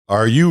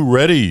Are you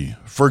ready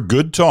for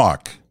good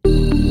talk? And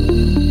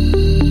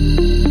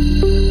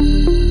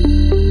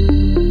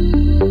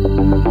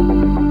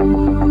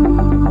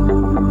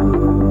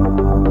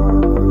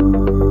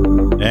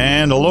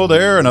hello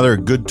there, another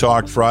Good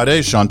Talk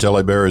Friday. Chantal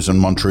is in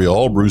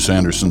Montreal, Bruce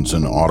Anderson's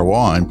in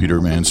Ottawa. I'm Peter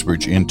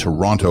Mansbridge in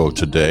Toronto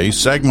today.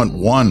 Segment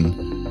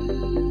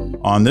 1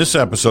 on this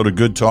episode of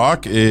Good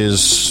Talk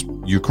is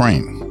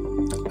Ukraine.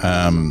 There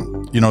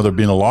have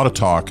been a lot of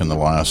talk in the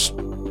last,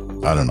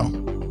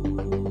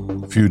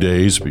 few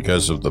days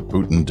because of the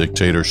Putin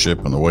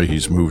dictatorship and the way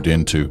he's moved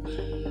into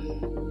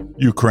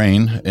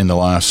Ukraine in the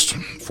last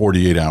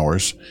 48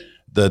 hours.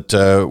 That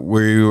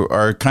we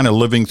are kind of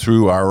living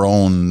through our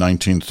own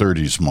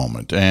 1930s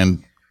moment.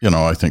 And,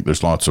 I think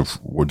there's lots of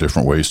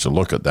different ways to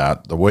look at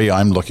that. The way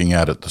I'm looking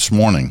at it this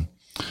morning,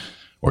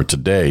 or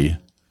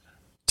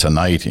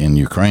tonight in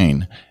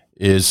Ukraine,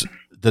 is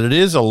that it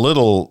is a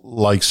little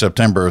like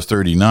September of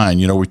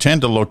 39. We tend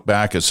to look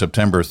back at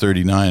September of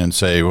 39 and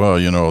say, well,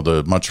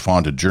 the much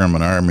vaunted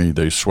German army,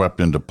 they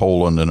swept into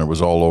Poland and it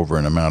was all over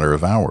in a matter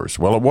of hours.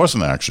 Well, it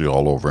wasn't actually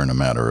all over in a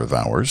matter of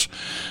hours.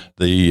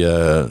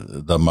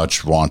 The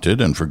much vaunted,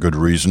 and for good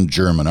reason,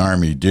 German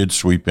army did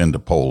sweep into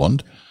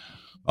Poland,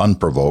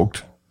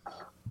 unprovoked,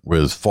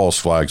 with false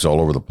flags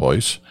all over the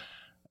place.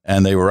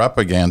 And they were up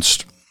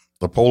against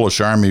the Polish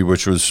army,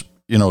 which was,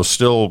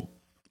 still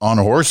on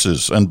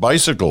horses and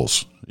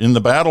bicycles in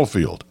the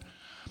battlefield.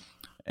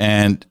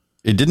 And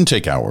it didn't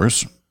take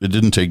hours. It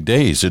didn't take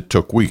days. It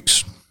took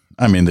weeks.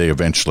 They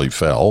eventually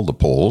fell, the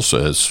Poles,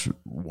 as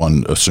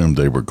one assumed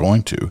they were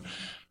going to.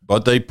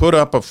 But they put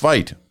up a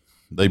fight.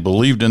 They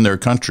believed in their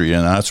country,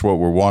 and that's what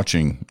we're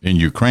watching in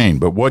Ukraine.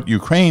 But what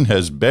Ukraine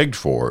has begged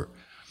for,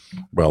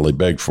 well, they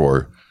begged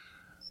for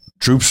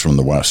troops from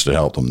the West to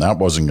help them. That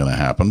wasn't going to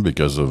happen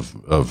because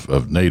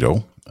of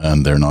NATO,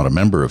 and they're not a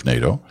member of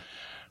NATO.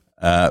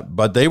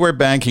 But they were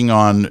banking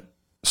on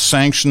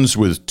sanctions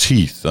with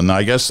teeth. And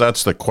I guess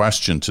that's the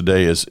question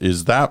today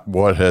is that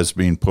what has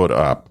been put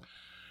up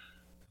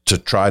to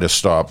try to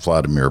stop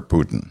Vladimir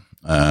Putin?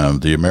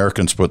 The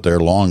Americans put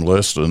their long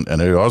list, and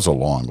it was a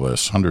long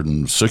list,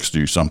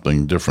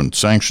 160-something different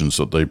sanctions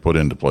that they put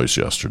into place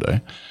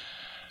yesterday.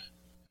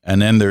 And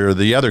then there are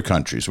the other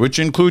countries, which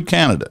include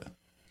Canada.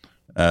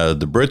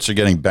 The Brits are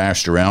getting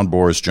bashed around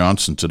Boris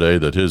Johnson today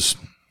that his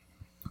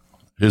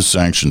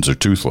sanctions are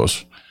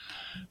toothless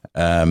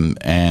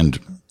and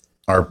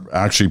are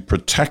actually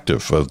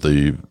protective of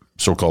the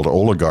so-called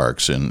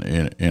oligarchs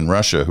in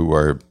Russia, who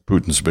are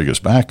Putin's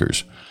biggest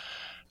backers.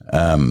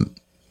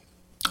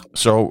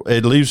 So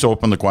it leaves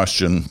open the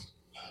question,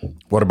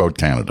 what about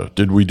Canada?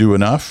 Did we do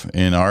enough?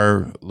 In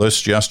our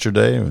list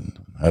yesterday, we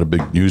had a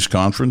big news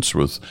conference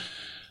with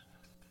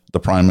the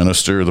Prime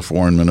Minister, the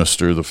Foreign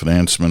Minister, the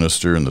Finance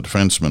Minister, and the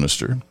Defense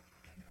Minister.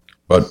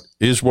 But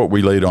is what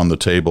we laid on the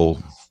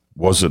table,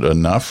 was it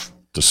enough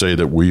to say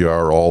that we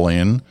are all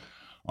in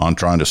on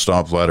trying to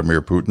stop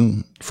Vladimir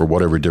Putin for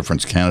whatever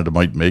difference Canada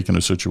might make in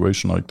a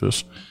situation like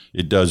this?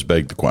 It does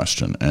beg the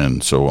question.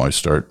 And so I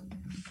start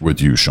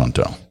with you,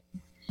 Chantal.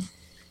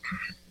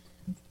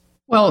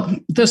 Well,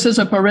 this is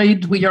a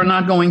parade we are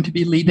not going to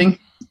be leading,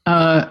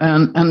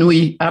 and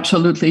we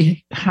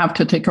absolutely have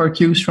to take our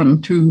cues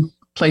from two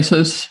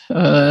places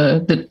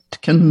that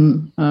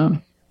can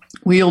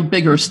wield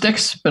bigger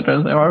sticks, but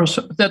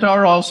that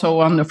are also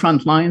on the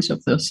front lines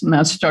of this, and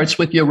that starts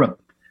with Europe.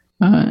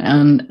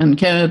 And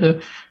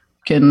Canada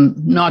can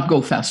not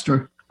go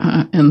faster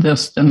in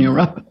this than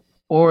Europe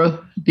or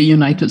the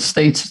United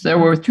States. There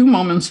were two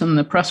moments in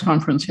the press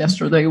conference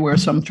yesterday where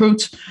some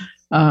truths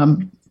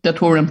that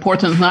were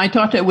important. And I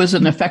thought it was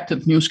an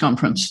effective news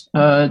conference,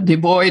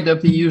 devoid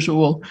of the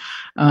usual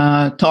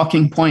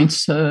talking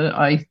points.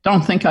 I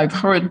don't think I've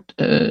heard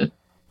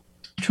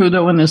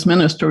Trudeau and his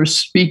ministers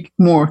speak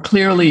more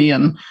clearly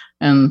and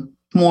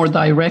more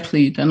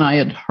directly than I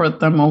had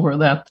heard them over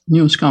that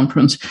news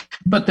conference.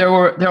 But there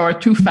are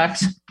two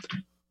facts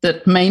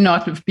that may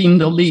not have been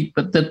the lead,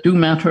 but that do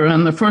matter.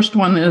 And the first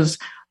one is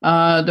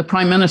the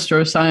Prime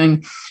Minister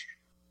saying,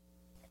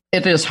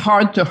 it is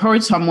hard to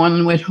hurt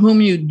someone with whom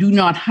you do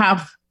not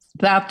have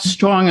that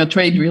strong a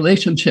trade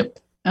relationship.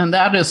 And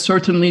that is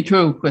certainly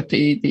true. With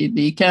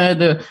the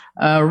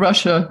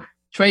Canada-Russia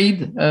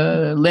trade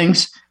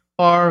links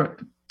are,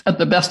 at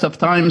the best of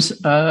times,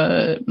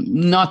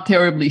 not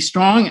terribly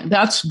strong.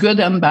 That's good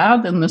and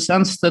bad in the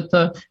sense that,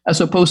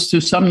 as opposed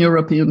to some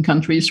European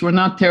countries, we're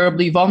not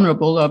terribly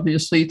vulnerable,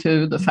 obviously,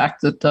 to the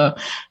fact that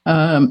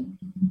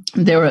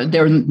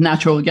their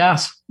natural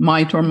gas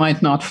might or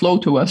might not flow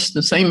to us.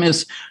 The same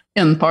is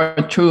in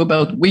part true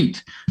about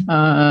wheat.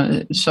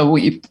 That's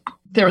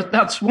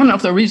one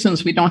of the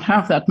reasons we don't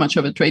have that much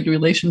of a trade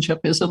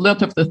relationship, is a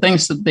lot of the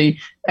things that they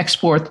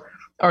export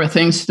are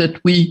things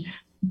that we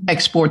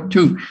export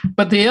too.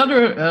 But the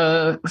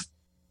other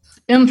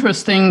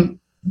interesting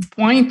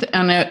point,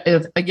 and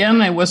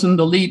again, I wasn't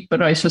the lead,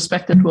 but I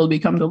suspect it will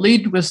become the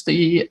lead, was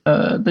the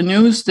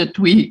news that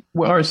we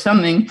were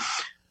sending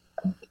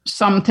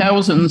some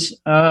thousands,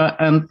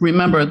 and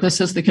remember,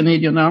 this is the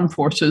Canadian Armed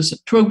Forces,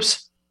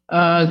 troops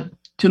to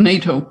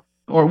NATO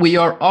or we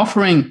are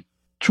offering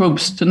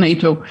troops to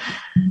NATO.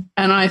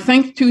 And I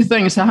think two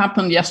things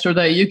happened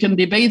yesterday. You can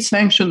debate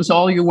sanctions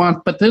all you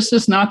want, but this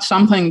is not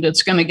something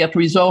that's going to get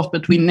resolved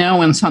between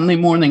now and Sunday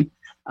morning.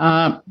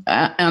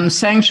 And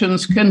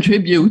sanctions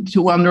contribute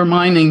to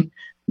undermining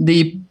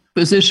the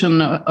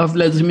position of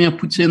Vladimir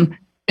Putin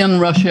in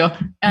Russia,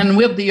 and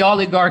with the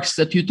oligarchs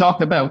that you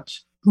talk about,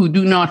 who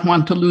do not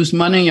want to lose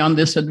money on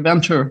this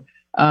adventure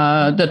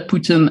that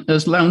Putin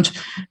has launched.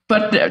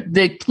 But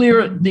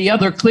the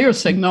other clear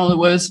signal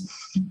was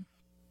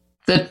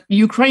that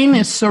Ukraine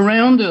is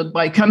surrounded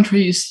by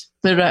countries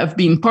that have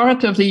been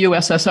part of the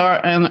USSR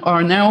and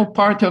are now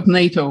part of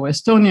NATO: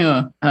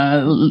 Estonia,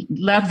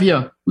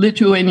 Latvia,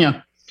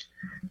 Lithuania.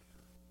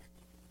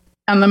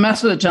 And the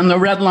message and the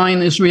red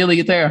line is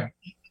really there.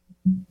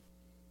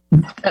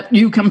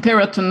 You compare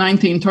it to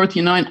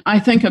 1939, I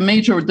think a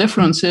major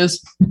difference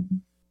is,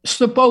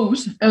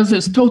 suppose, as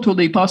is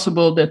totally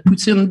possible, that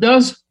Putin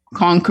does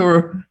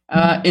conquer,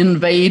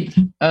 invade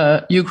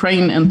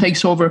Ukraine and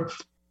takes over.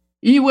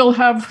 He will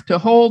have to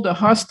hold a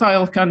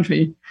hostile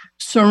country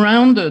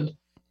surrounded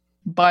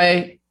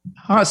by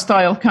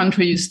hostile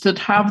countries that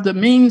have the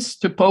means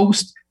to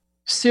post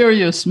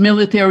serious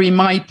military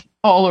might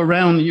all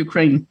around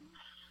Ukraine,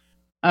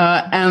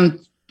 and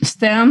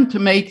stand to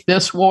make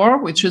this war,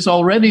 which is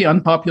already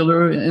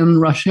unpopular in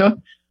Russia,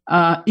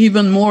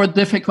 even more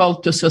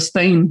difficult to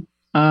sustain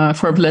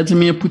for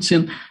Vladimir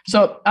Putin.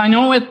 So I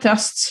know it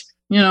tests,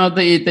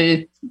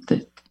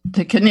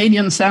 the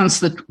Canadian sense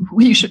that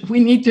we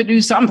need to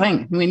do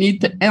something. We need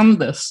to end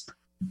this.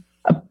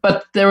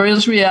 But there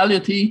is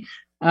reality.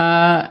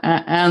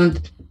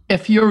 And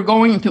if you're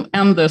going to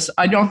end this,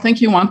 I don't think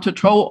you want to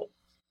throw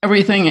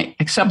everything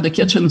except the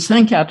kitchen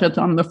sink at it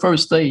on the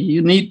first day.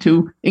 You need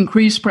to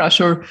increase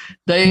pressure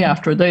day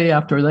after day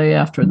after day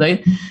after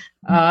day.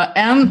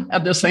 And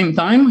at the same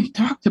time, we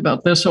talked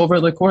about this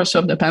over the course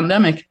of the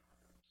pandemic,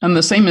 and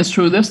the same is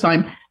true this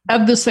time.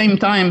 At the same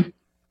time,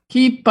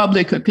 keep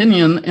public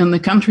opinion in the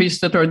countries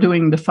that are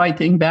doing the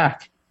fighting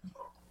back,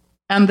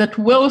 and that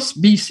will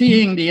be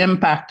seeing the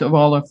impact of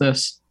all of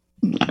this.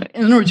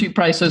 Energy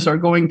prices are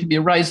going to be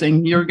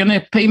rising. You're going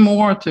to pay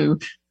more to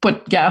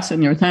put gas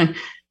in your tank.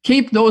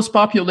 Keep those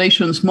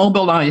populations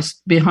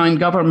mobilized behind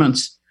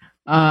governments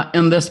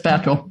in this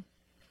battle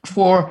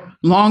for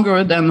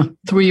longer than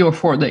 3 or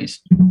 4 days.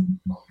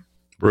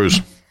 Bruce.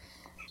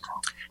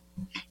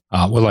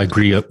 Well, I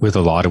agree with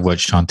a lot of what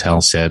Chantal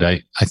said.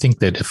 I think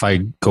that if I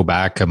go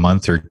back a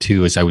month or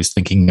two, as I was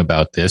thinking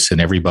about this, and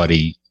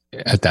everybody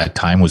at that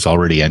time was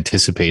already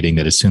anticipating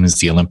that as soon as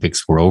the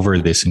Olympics were over,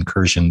 this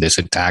incursion, this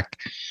attack,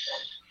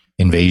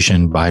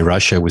 invasion by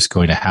Russia was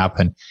going to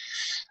happen,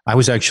 I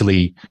was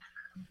actually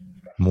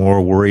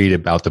more worried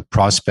about the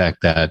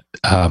prospect that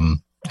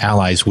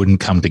allies wouldn't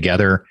come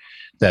together,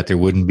 that there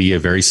wouldn't be a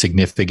very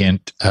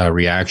significant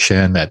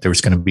reaction, that there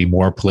was going to be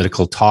more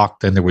political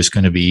talk than there was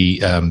going to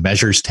be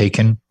measures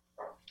taken.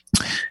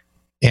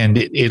 And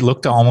it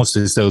looked almost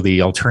as though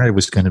the alternative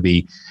was going to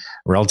be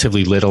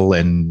relatively little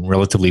and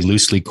relatively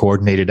loosely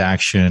coordinated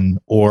action,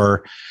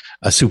 or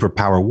a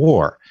superpower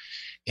war.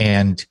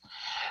 And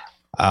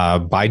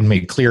Biden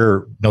made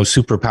clear no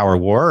superpower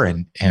war.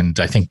 And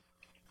I think,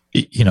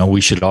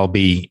 we should all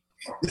be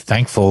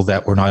thankful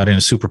that we're not in a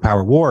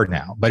superpower war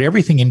now. But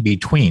everything in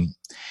between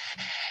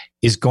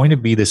is going to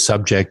be the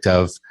subject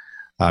of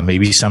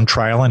maybe some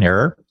trial and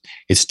error.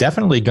 It's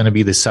definitely going to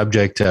be the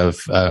subject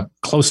of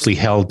closely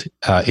held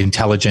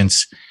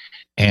intelligence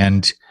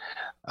and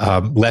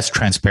less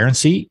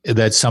transparency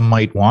that some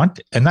might want.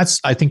 And that's,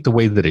 I think, the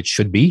way that it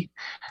should be.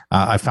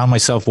 I found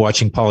myself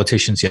watching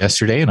politicians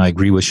yesterday, and I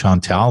agree with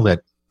Chantal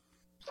that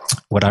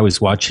what I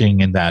was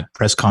watching in that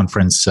press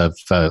conference of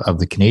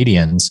the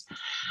Canadians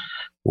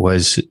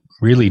was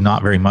really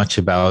not very much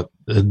about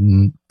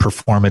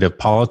performative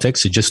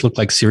politics. It just looked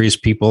like serious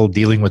people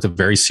dealing with a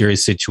very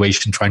serious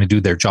situation, trying to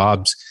do their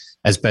jobs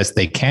as best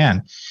they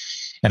can.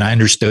 And I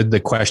understood the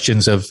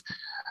questions of,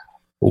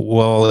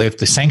 well, if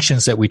the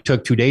sanctions that we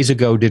took 2 days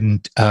ago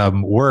didn't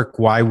work,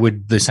 why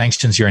would the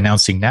sanctions you're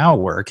announcing now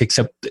work?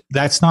 Except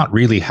that's not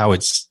really how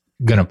it's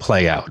going to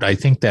play out. I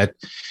think that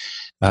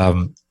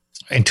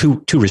in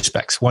two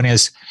respects. One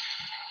is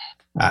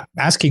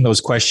asking those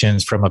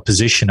questions from a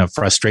position of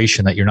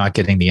frustration that you're not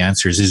getting the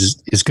answers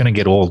is going to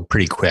get old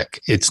pretty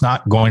quick. It's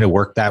not going to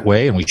work that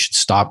way, and we should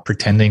stop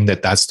pretending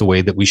that that's the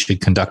way that we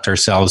should conduct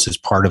ourselves as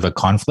part of a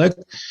conflict.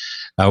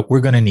 We're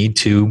going to need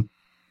to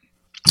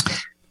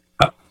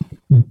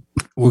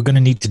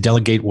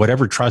delegate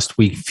whatever trust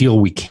we feel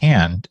we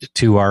can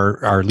to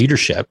our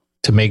leadership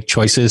to make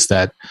choices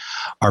that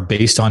are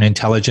based on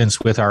intelligence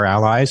with our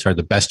allies, are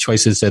the best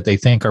choices that they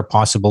think are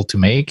possible to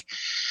make.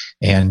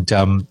 And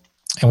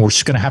we're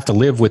just going to have to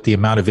live with the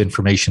amount of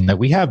information that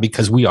we have,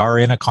 because we are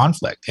in a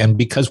conflict, and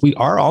because we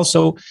are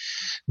also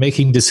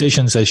making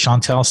decisions, as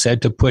Chantal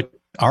said, to put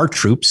our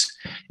troops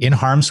in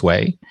harm's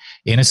way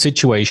in a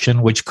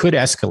situation which could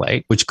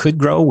escalate, which could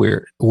grow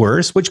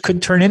worse, which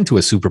could turn into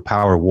a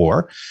superpower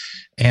war.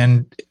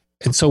 And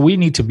so we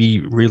need to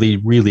be really,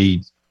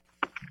 really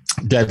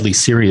deadly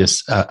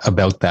serious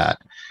about that.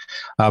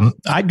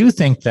 I do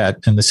think that,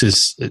 and this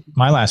is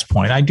my last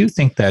point, I do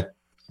think that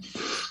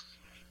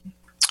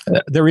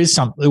there is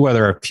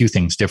there are a few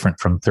things different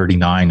from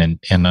 39,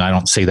 and I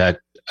don't say that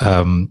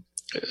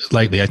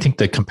lightly. I think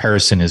the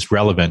comparison is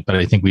relevant, but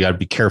I think we ought to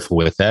be careful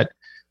with that.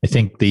 I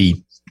think the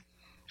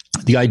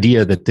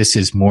idea that this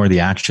is more the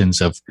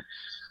actions of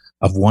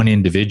one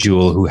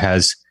individual who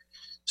has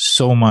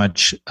so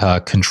much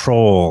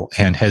control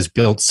and has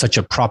built such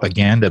a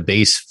propaganda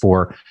base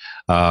for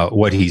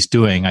what he's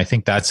doing, I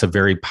think that's a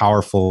very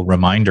powerful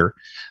reminder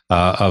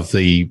of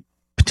the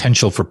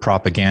potential for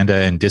propaganda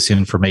and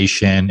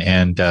disinformation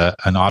and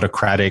an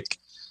autocratic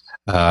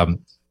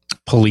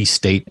police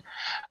state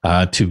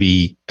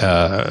to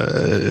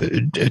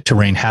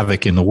reign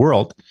havoc in the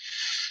world.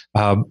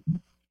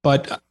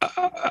 But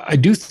I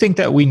do think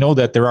that we know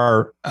that there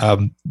are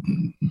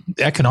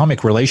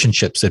economic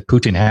relationships that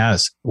Putin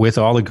has with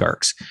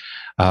oligarchs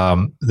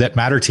that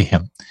matter to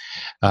him.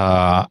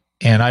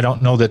 And I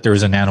don't know that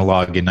there's an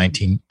analog in the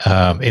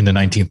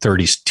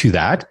 1930s to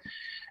that.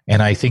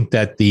 And I think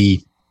that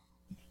the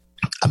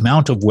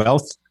amount of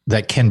wealth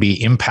that can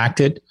be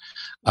impacted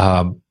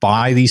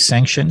by these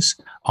sanctions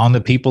on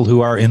the people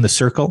who are in the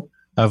circle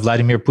of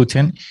Vladimir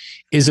Putin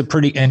is a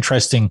pretty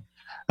interesting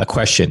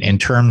question in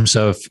terms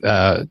of,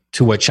 to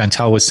what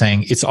Chantal was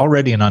saying, it's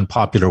already an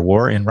unpopular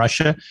war in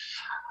Russia.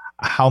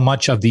 How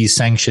much of these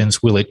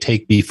sanctions will it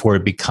take before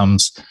it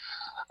becomes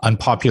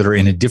unpopular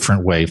in a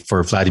different way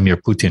for Vladimir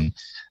Putin?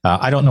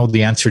 I don't know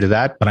the answer to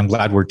that, but I'm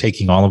glad we're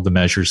taking all of the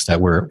measures that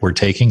we're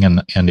taking.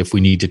 And if we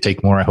need to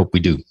take more, I hope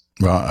we do.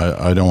 Well,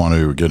 I don't want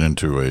to get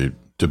into a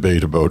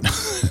debate about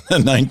the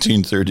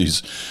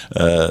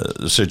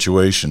 1930s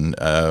situation,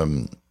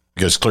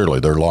 because clearly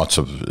there are lots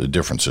of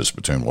differences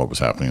between what was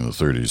happening in the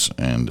 30s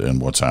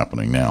and what's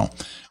happening now.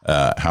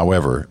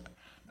 However,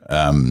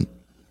 the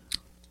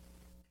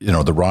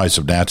rise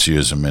of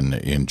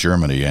Nazism in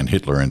Germany, and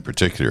Hitler in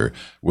particular,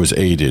 was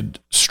aided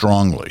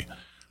strongly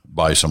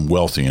by some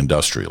wealthy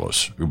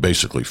industrialists who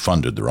basically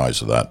funded the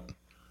rise of that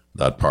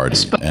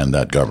party and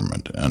that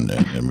government. And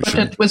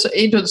it was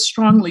aided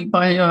strongly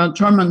by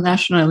German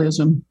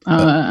nationalism.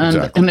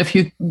 Exactly. And if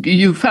you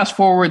fast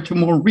forward to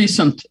more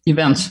recent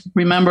events,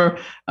 remember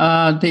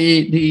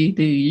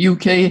the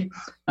UK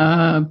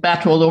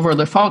battle over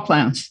the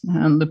Falklands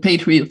and the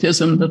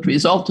patriotism that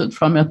resulted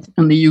from it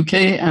in the UK,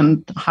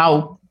 and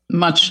how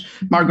much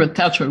Margaret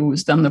Thatcher, who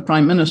was then the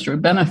prime minister,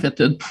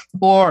 benefited,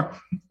 or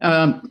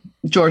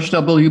George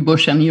W.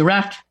 Bush in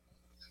Iraq.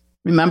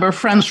 Remember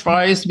French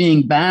fries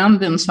being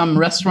banned in some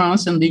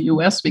restaurants in the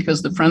US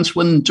because the French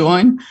wouldn't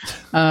join,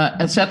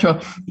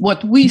 etc.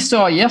 What we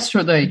saw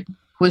yesterday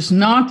was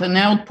not an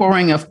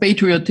outpouring of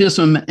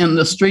patriotism in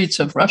the streets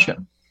of Russia.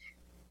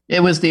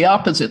 It was the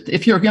opposite.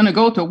 If you're going to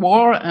go to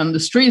war and the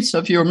streets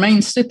of your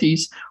main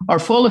cities are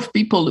full of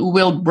people who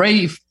will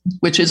brave,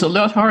 which is a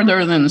lot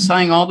harder than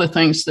saying all the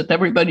things that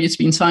everybody's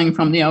been saying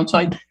from the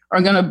outside,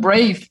 are going to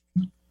brave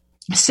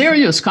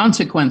serious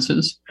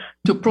consequences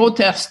to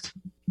protest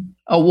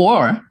a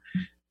war,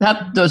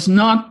 that does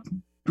not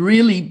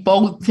really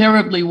bode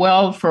terribly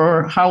well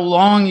for how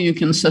long you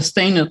can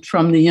sustain it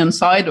from the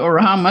inside, or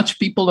how much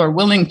people are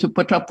willing to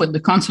put up with the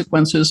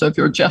consequences of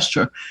your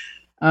gesture.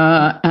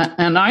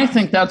 And I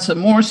think that's a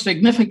more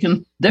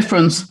significant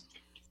difference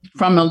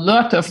from a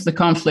lot of the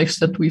conflicts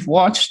that we've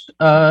watched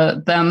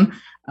than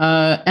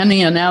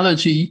any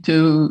analogy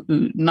to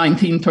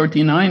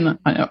 1939.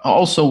 I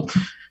also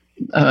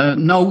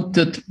note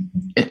that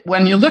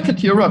when you look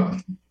at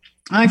Europe,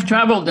 I've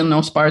traveled in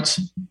those parts,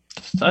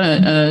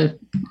 both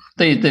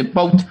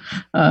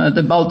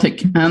the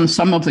Baltic and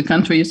some of the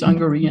countries,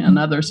 Hungary and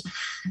others.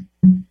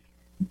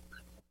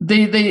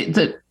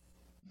 The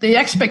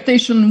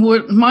expectation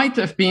might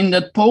have been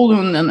that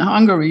Poland and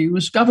Hungary,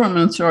 whose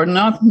governments are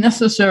not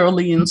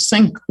necessarily in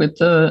sync with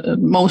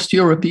most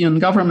European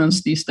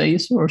governments these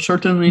days, or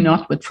certainly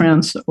not with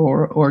France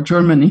or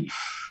Germany,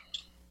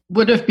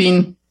 would have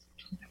been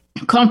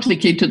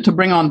complicated to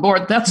bring on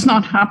board. That's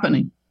not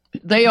happening.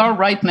 They are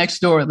right next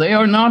door. They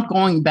are not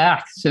going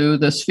back to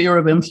the sphere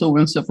of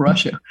influence of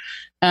Russia.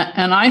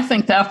 And I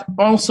think that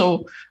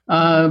also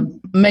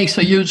makes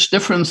a huge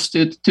difference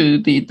to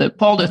the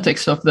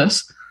politics of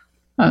this.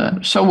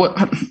 So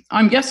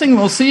I'm guessing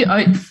we'll see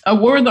a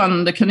word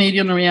on the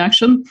Canadian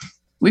reaction.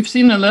 We've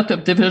seen a lot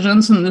of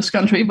divisions in this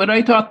country, but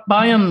I thought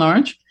by and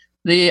large,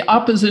 the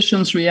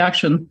opposition's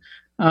reaction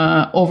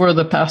over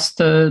the past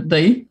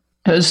day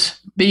has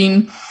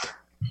been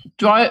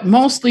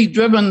mostly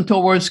driven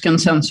towards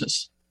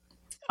consensus.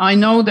 I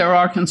know there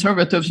are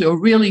conservatives who are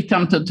really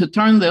tempted to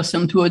turn this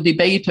into a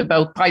debate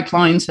about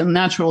pipelines and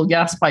natural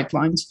gas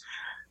pipelines.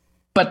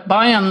 But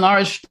by and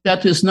large,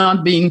 that is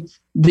not being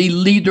the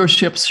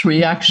leadership's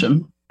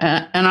reaction.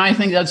 And I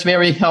think that's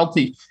very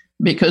healthy,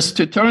 because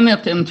to turn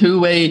it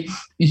into we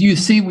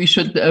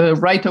should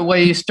right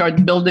away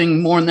start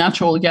building more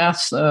natural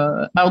gas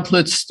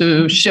outlets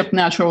to ship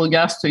natural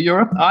gas to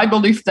Europe. I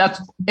believe that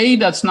A,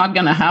 that's not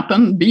going to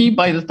happen. B,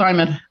 by the time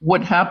it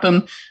would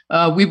happen,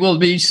 we will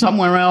be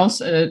somewhere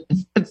else. It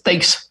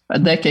takes a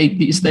decade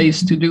these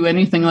days to do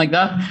anything like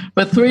that.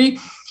 But three,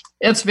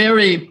 it's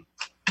very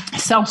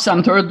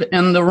self-centered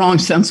in the wrong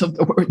sense of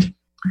the word.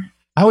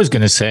 I was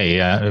going to say,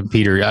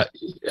 Peter, I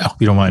hope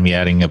you don't mind me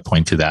adding a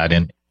point to that.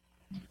 And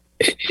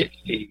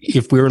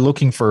if we were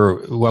looking for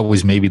what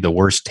was maybe the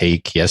worst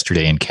take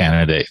yesterday in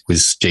Canada, it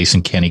was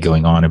Jason Kenney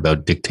going on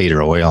about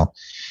dictator oil.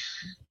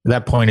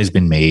 That point has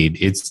been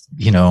made. It's,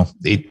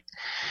 it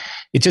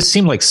just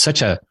seemed like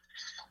such a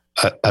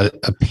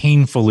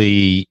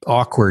painfully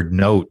awkward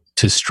note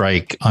to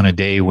strike on a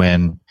day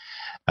when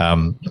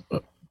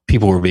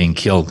people were being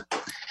killed.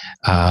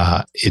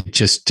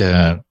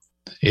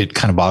 It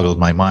kind of boggled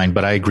my mind,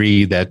 but I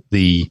agree that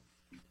the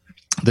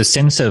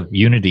sense of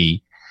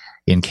unity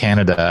in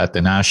Canada at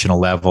the national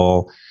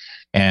level,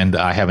 and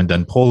I haven't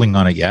done polling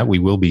on it yet, we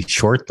will be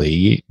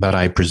shortly, but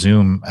I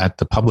presume at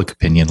the public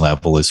opinion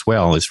level as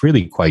well, is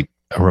really quite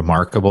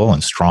remarkable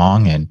and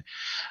strong. And,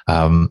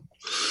 I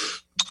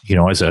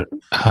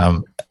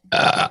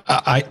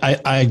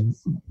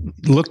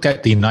looked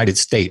at the United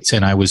States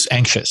and I was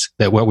anxious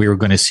that what we were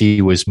going to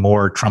see was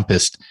more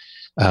Trumpist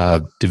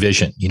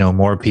division,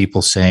 more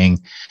people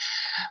saying,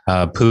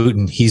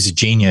 Putin, he's a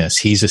genius.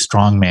 He's a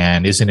strong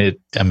man. Isn't it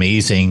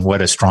amazing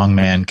what a strong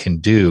man can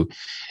do?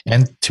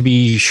 And to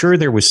be sure,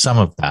 there was some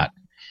of that.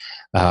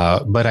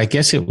 But I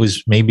guess it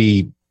was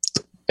maybe,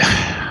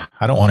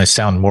 I don't want to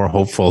sound more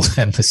hopeful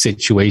than the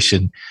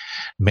situation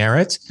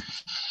merits.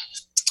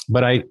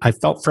 But I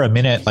felt for a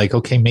minute like,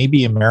 okay,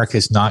 maybe America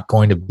is not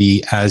going to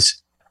be as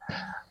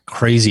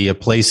crazy a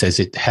place as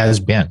it has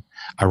been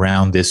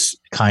around this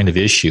kind of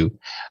issue,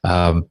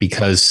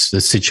 because the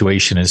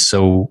situation is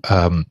so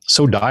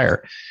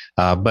dire.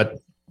 But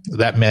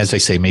that, as I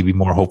say, maybe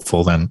more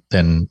hopeful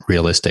than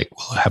realistic.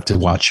 We'll have to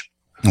watch.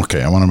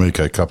 Okay, I want to make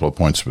a couple of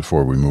points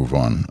before we move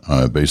on,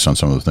 based on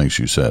some of the things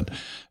you said.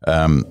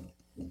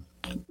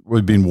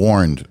 We've been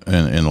warned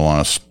in the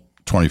last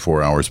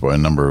 24 hours by a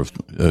number of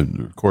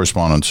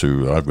correspondents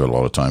who I've got a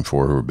lot of time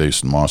for, who are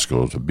based in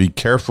Moscow, to be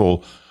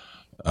careful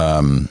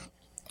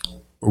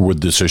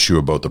with this issue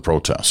about the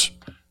protests.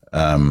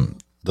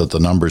 That the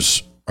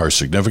numbers are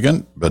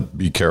significant, but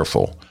be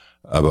careful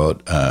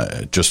about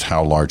just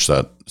how large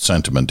that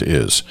sentiment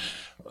is.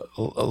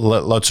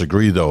 Let's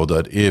agree, though,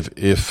 that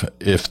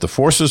if the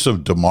forces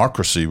of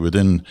democracy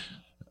within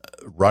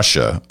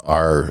Russia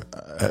are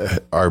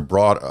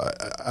brought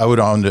out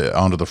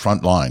onto the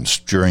front lines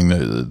during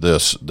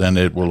this, then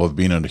it will have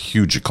been a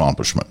huge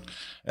accomplishment,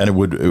 and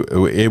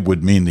it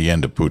would mean the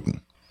end of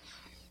Putin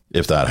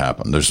if that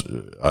happened.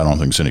 I don't think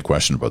there's any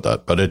question about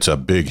that, but it's a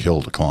big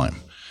hill to climb.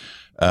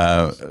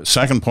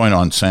 Second point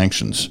on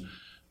sanctions.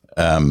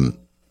 I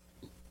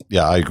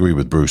agree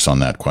with Bruce on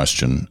that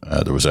question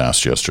that was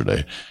asked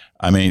yesterday.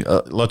 I mean,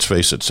 let's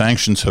face it,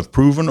 sanctions have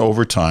proven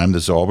over time,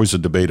 there's always a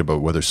debate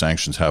about whether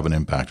sanctions have an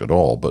impact at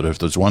all. But if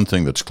there's one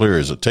thing that's clear,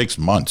 is it takes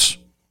months,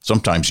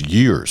 sometimes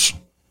years,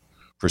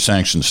 for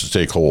sanctions to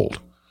take hold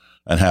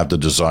and have the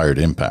desired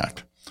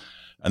impact.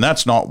 And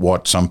that's not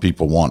what some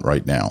people want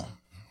right now,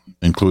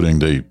 including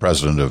the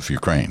president of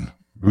Ukraine,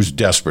 who's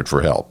desperate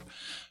for help.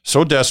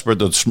 So desperate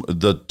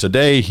that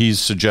today he's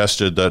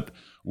suggested that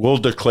we'll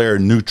declare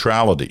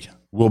neutrality.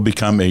 We'll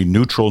become a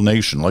neutral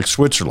nation like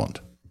Switzerland.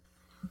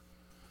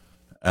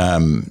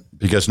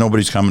 Because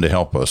nobody's coming to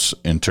help us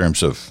in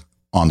terms of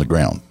on the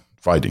ground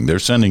fighting. They're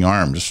sending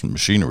arms and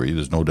machinery.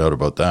 There's no doubt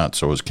about that.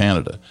 So is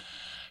Canada.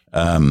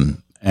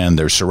 And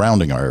they're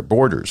surrounding our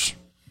borders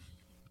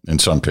in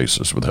some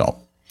cases with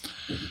help.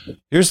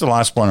 Here's the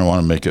last point I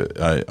want to make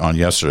on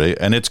yesterday.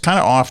 And it's kind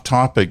of off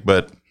topic,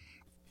 but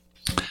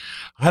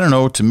I don't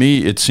know. To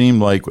me, it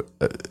seemed like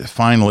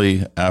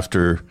finally,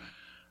 after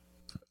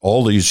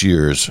all these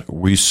years,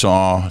 we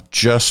saw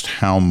just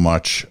how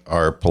much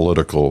our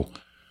political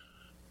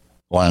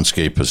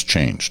landscape has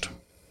changed.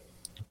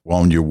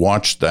 Well, when you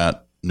watched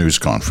that news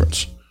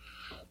conference,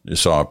 you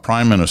saw a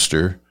prime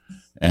minister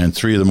and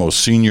three of the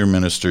most senior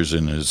ministers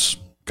in his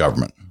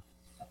government: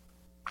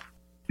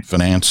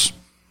 finance,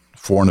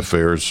 foreign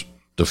affairs,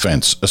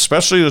 defense,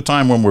 especially at a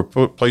time when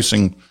we're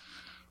placing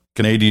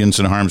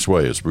Canadians in harm's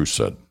way, as Bruce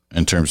said,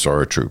 in terms of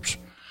our troops.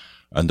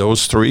 And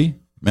those three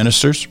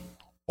ministers,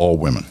 all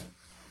women.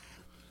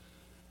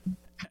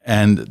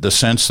 And the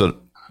sense that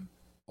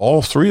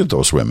all three of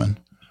those women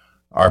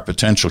are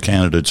potential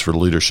candidates for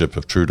leadership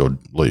if Trudeau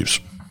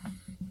leaves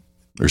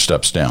or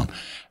steps down.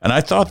 And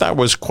I thought that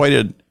was quite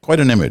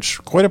an image,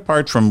 quite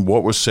apart from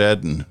what was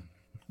said and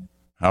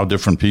how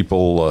different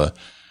people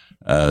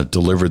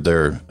delivered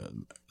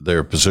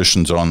their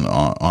positions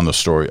on the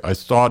story. I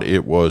thought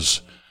it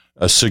was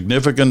a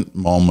significant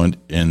moment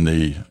in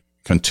the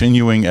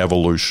continuing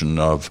evolution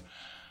of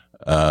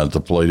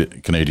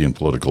the Canadian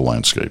political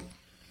landscape.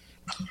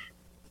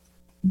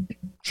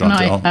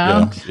 Chantal? Can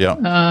I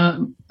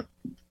add?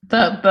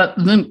 That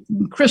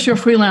Chrystia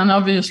Freeland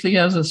obviously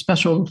has a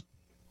special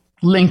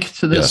link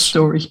to this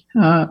story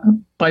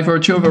by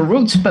virtue of her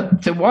roots,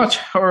 but to watch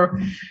her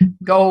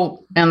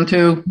go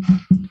into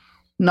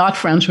not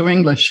French or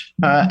English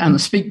and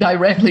speak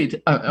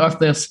directly of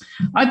this,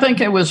 I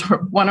think it was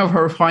one of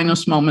her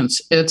finest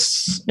moments.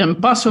 It's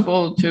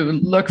impossible to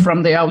look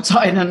from the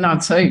outside and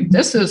not say,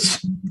 this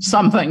is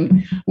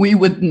something we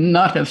would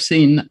not have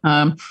seen.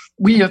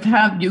 We have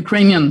had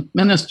Ukrainian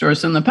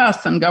ministers in the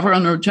past and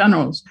governor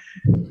generals,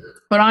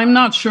 but I'm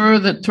not sure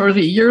that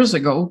 30 years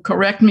ago,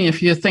 correct me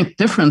if you think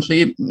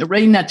differently,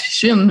 Ray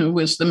Natishin, who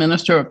was the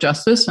Minister of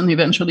Justice and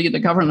eventually the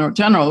Governor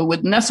General,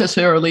 would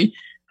necessarily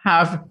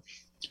have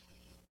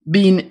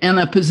been in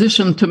a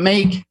position to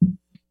make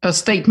a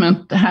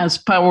statement as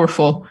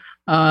powerful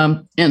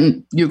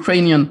in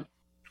Ukrainian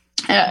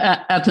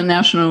at a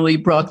nationally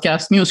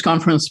broadcast news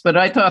conference. But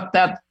I thought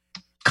that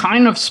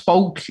kind of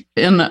spoke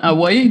in a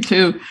way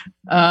to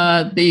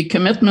the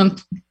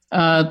commitment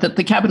that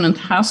the cabinet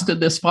has to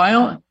this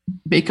file,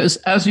 because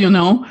as you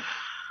know,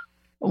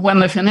 when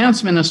the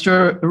finance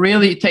minister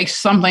really takes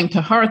something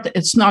to heart,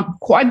 it's not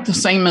quite the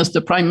same as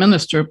the prime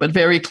minister, but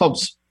very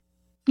close.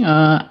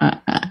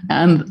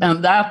 And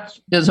that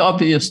is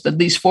obvious that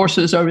these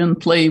forces are in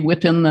play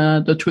within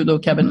the Trudeau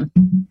cabinet.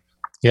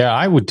 Yeah,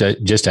 I would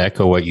just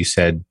echo what you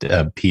said,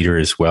 Peter,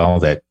 as well,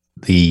 that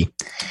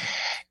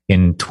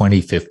in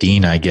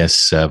 2015, I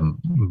guess,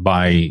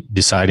 by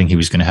deciding he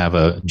was going to have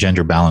a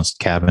gender balanced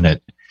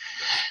cabinet,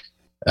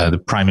 the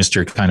prime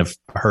minister kind of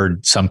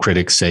heard some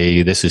critics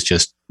say this is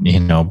just,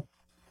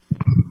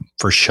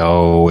 for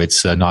show.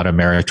 It's not a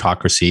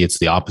meritocracy. It's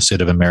the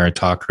opposite of a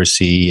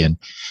meritocracy.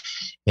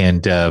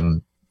 And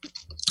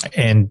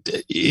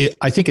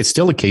I think it's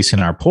still a case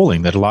in our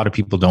polling that a lot of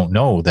people don't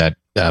know that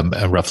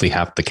roughly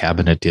half the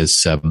cabinet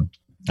is,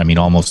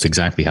 almost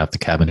exactly half the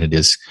cabinet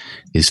is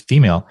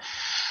female.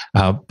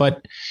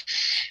 But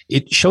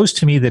it shows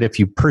to me that if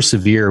you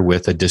persevere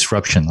with a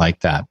disruption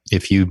like that,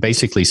 if you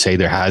basically say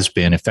there has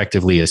been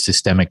effectively a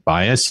systemic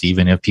bias,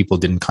 even if people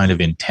didn't kind of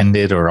intend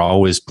it or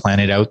always plan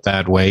it out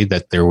that way,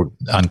 that there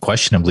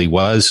unquestionably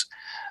was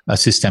a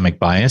systemic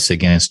bias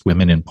against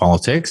women in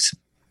politics,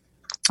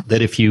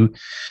 that if you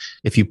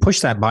push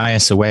that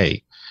bias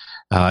away,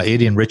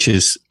 it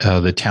enriches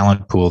the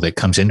talent pool that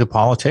comes into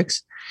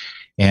politics.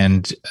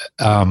 And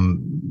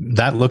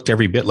that looked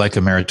every bit like a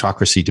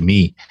meritocracy to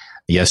me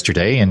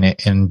yesterday. And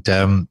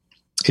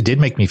it did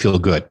make me feel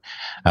good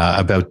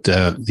about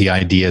the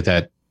idea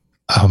that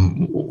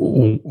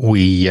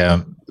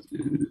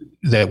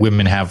that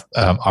women have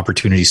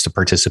opportunities to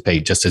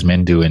participate just as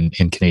men do in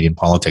Canadian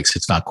politics.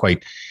 It's not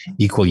quite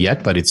equal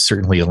yet, but it's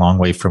certainly a long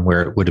way from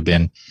where it would have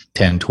been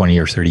 10, 20,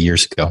 or 30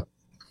 years ago.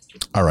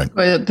 All right.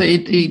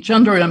 The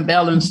gender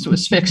imbalance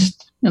was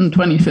fixed in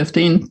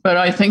 2015, but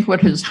I think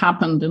what has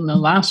happened in the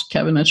last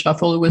cabinet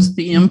shuffle was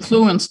the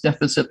influence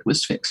deficit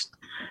was fixed.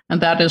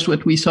 And that is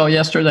what we saw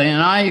yesterday.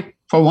 And I,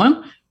 for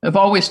one, have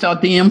always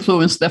thought the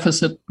influence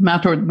deficit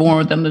mattered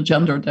more than the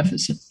gender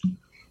deficit.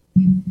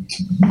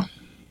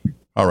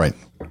 All right.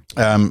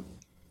 Time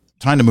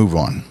to move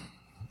on.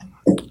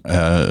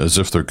 As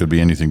if there could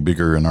be anything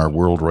bigger in our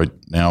world right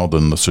now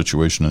than the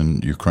situation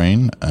in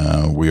Ukraine,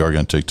 we are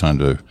going to take time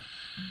to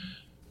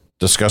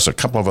discuss a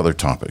couple of other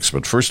topics.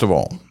 But first of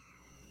all,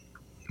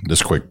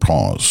 this quick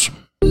pause.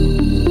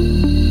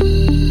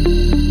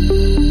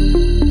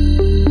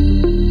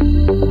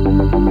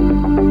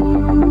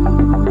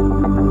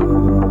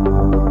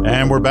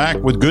 And we're back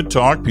with Good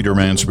Talk. Peter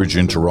Mansbridge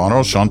in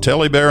Toronto, Chantal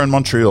Hébert in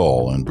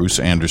Montreal, and Bruce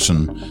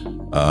Anderson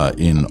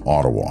in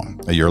Ottawa.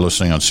 You're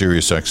listening on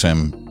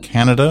SiriusXM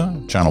Canada,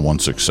 channel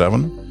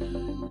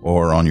 167,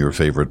 or on your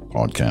favorite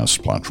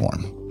podcast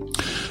platform.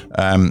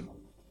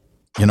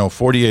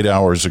 48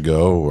 hours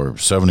ago or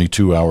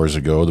 72 hours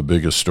ago, the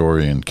biggest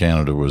story in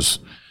Canada was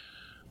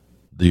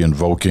the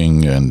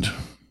invoking and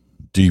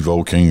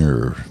devoking,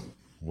 or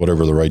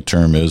whatever the right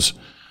term is,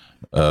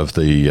 of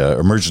the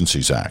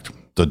Emergencies Act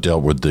that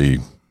dealt with the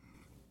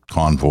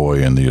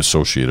convoy and the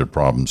associated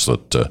problems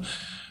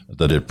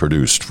that it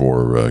produced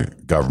for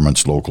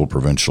governments, local,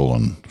 provincial,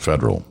 and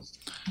federal.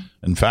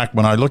 In fact,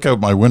 when I look out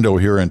my window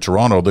here in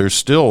Toronto, there's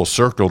still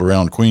circled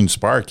around Queen's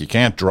Park. You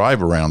can't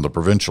drive around the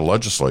provincial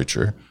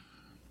legislature.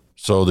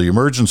 So the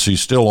emergency's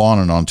still on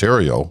in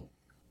Ontario,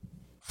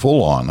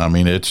 full on. I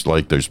mean, it's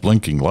like there's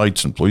blinking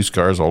lights and police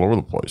cars all over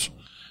the place,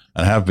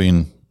 and have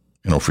been,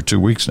 for 2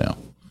 weeks now.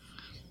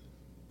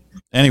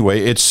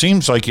 Anyway, it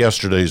seems like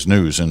yesterday's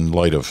news in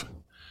light of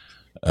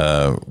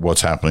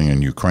what's happening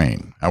in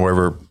Ukraine.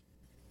 However,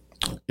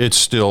 it's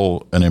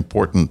still an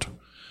important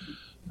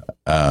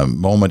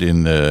moment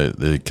in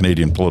the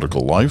Canadian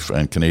political life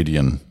and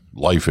Canadian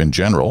life in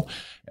general.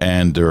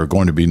 And there are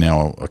going to be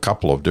now a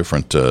couple of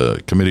different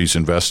committees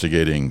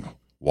investigating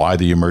why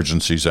the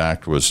Emergencies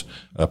Act was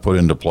put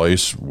into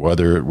place,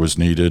 whether it was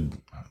needed,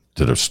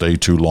 did it stay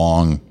too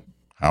long,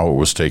 how it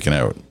was taken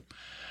out.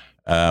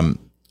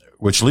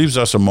 Which leaves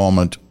us a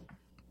moment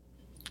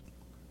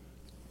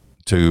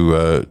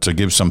to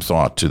give some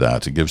thought to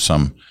that, to give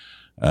some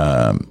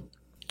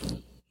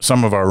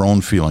of our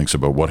own feelings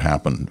about what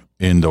happened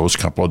in those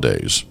couple of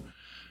days,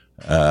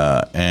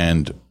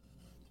 and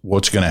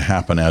what's going to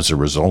happen as a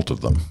result of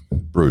them.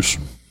 Bruce?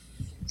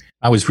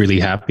 I was really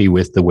happy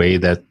with the way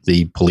that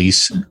the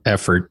police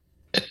effort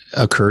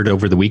occurred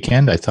over the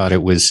weekend. I thought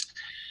it was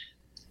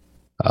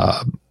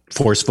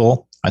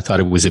forceful. I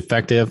thought it was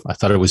effective. I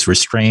thought it was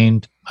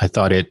restrained. I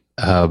thought it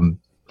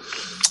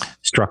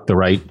struck the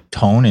right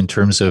tone in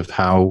terms of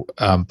how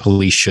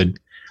police should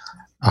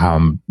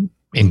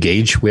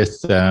engage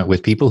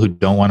with people who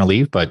don't want to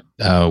leave, but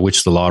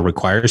which the law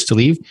requires to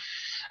leave.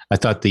 I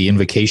thought the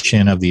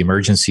invocation of the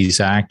Emergencies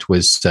Act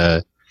was,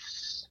 a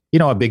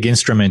big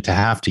instrument to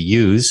have to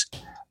use.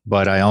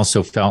 But I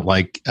also felt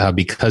like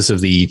because of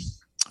the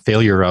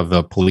failure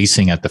of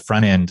policing at the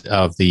front end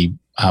of the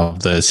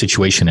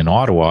situation in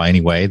Ottawa,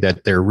 anyway,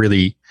 that there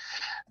really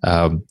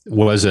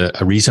was a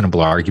reasonable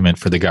argument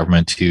for the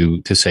government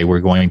to say we're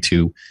going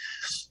to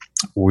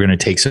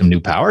take some new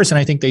powers. And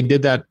I think they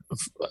did that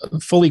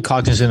fully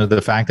cognizant of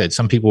the fact that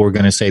some people were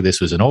going to say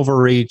this was an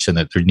overreach and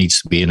that there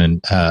needs to be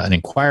an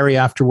inquiry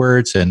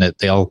afterwards, and that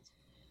they'll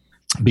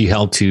be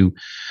held to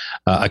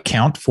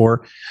account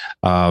for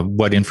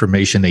what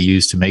information they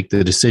used to make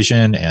the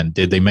decision, and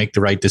did they make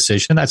the right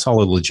decision. That's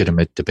all a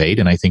legitimate debate.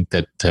 And I think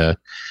that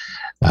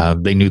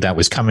they knew that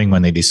was coming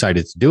when they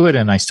decided to do it.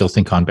 And I still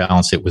think on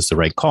balance, it was the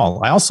right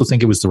call. I also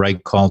think it was the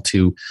right call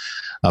to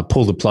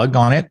pull the plug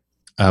on it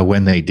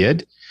when they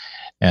did.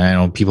 And I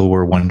know people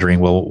were wondering,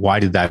 well, why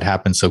did that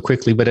happen so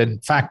quickly? But in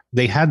fact,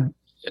 they had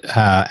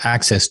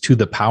access to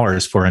the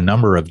powers for a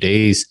number of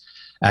days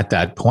at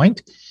that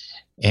point.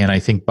 And I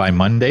think by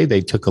Monday,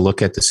 they took a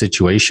look at the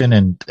situation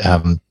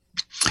and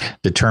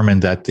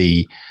determined that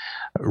the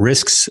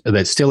risks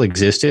that still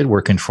existed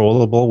were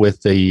controllable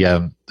with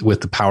the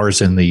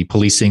powers and the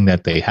policing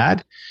that they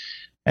had.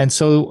 And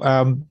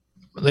so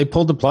they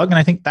pulled the plug, and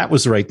I think that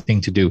was the right thing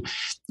to do.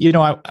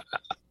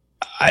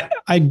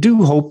 I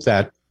do hope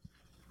that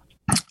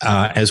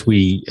as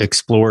we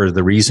explore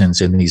the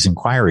reasons in these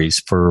inquiries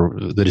for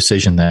the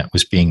decision that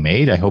was being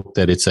made, I hope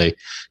that it's a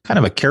kind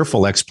of a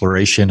careful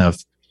exploration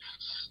of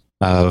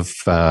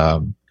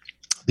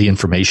the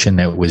information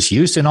that was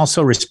used, and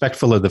also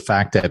respectful of the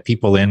fact that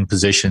people in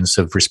positions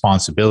of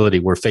responsibility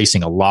were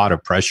facing a lot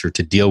of pressure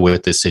to deal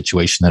with this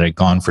situation that had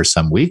gone for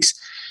some weeks.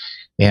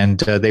 And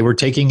they were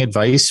taking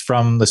advice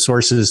from the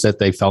sources that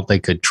they felt they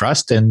could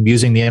trust and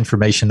using the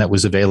information that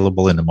was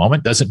available in the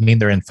moment. Doesn't mean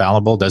they're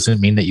infallible. Doesn't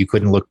mean that you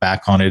couldn't look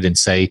back on it and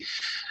say,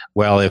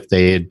 well, if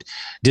they had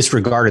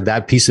disregarded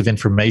that piece of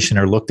information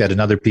or looked at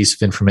another piece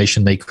of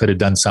information, they could have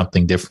done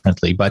something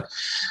differently. But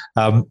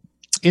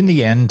in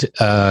the end,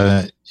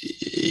 I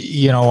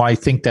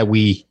think that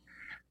we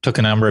took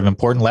a number of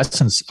important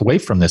lessons away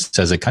from this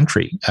as a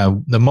country.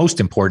 The most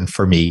important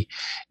for me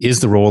is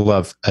the role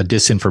of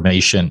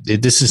disinformation.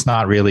 This is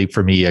not really,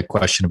 for me, a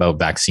question about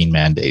vaccine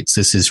mandates.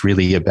 This is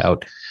really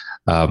about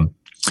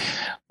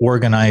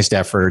organized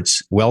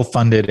efforts,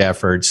 well-funded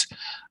efforts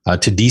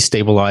to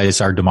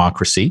destabilize our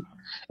democracy,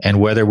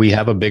 and whether we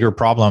have a bigger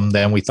problem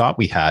than we thought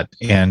we had.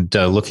 And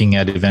looking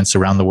at events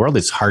around the world,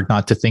 it's hard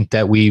not to think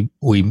that we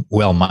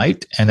well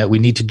might, and that we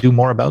need to do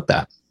more about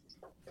that.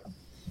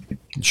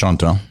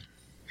 Chantal?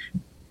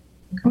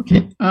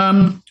 Okay.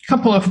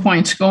 Couple of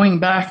points. Going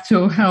back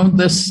to how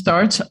this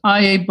starts,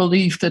 I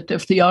believe that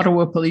if the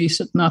Ottawa police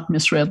had not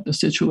misread the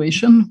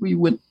situation, we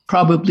would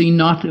probably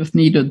not have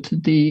needed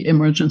the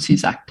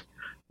Emergencies Act,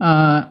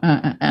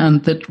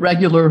 and that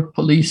regular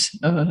police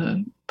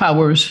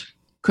powers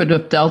could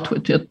have dealt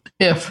with it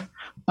if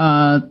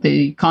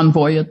the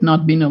convoy had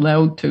not been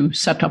allowed to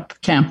set up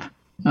camp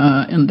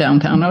in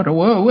downtown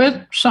Ottawa with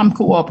some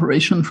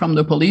cooperation from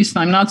the police.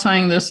 I'm not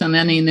saying this in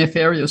any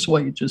nefarious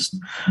way, just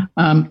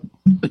a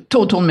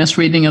total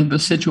misreading of the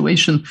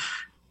situation.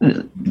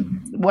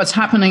 What's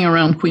happening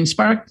around Queen's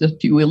Park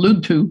that you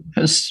allude to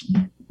has,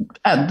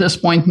 at this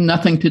point,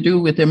 nothing to do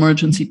with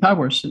emergency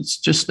powers. It's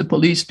just the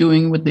police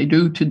doing what they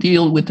do to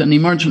deal with an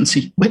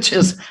emergency, which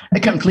is a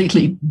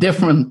completely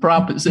different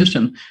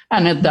proposition.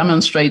 And it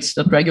demonstrates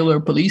that regular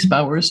police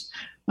powers,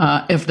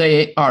 if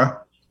they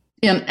are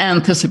in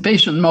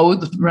anticipation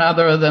mode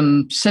rather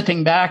than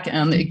sitting back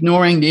and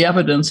ignoring the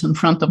evidence in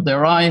front of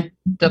their eye,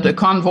 that a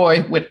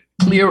convoy with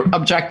clear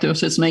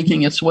objectives is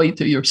making its way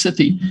to your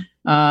city,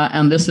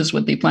 and this is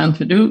what they plan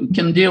to do,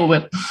 can deal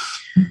with.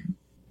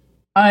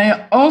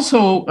 I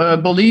also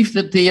believe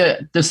that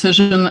the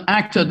decision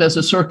acted as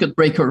a circuit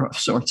breaker of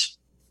sorts.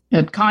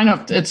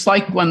 It's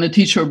like when the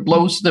teacher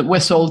blows the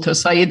whistle to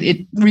say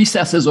it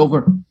recess is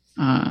over.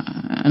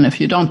 And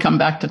if you don't come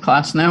back to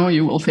class now,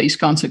 you will face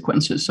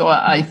consequences. So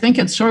I think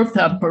it served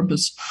that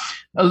purpose.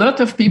 A lot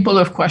of people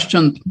have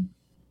questioned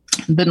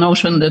the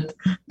notion that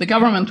the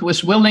government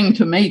was willing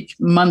to make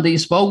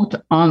Monday's vote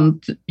on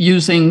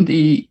using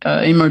the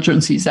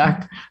Emergencies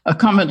Act a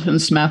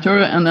competence matter,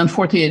 and then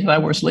 48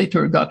 hours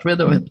later got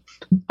rid of it.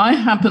 I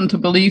happen to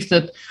believe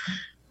that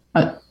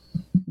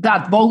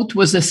that vote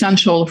was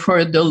essential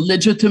for the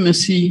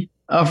legitimacy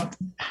of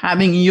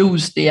having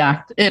used the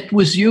act. It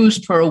was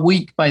used for a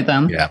week by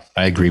then. Yeah,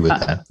 I agree with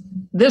that.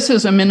 This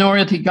is a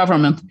minority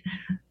government.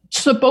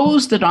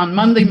 Suppose that on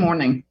Monday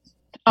morning,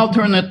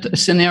 alternate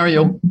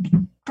scenario,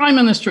 Prime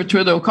Minister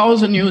Trudeau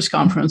calls a news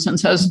conference and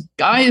says,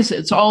 guys,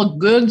 it's all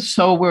good,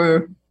 so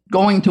we're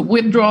going to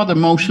withdraw the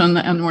motion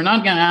and we're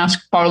not going to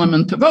ask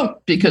Parliament to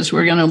vote because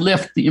we're going to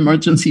lift the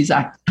Emergencies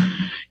Act.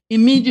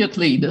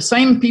 immediately, the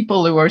same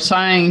people who are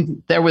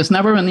saying there was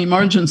never an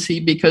emergency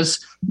because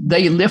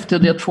they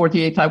lifted it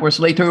 48 hours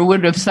later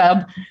would have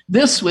said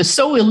this was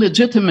so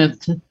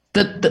illegitimate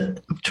that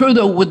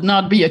Trudeau would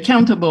not be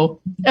accountable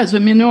as a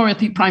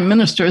minority prime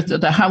minister to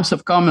the House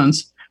of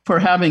Commons for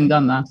having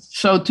done that.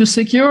 So to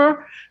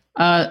secure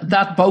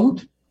that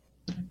vote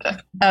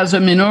as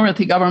a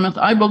minority government,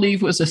 I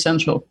believe was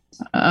essential.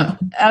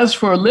 As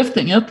for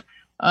lifting it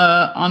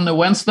on the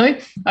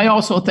Wednesday, I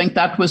also think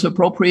that was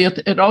appropriate.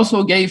 It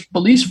also gave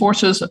police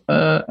forces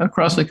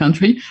across the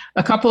country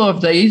a couple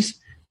of days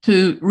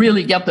to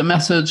really get the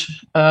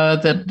message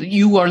that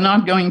you are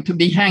not going to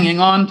be hanging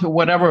on to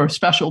whatever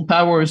special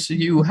powers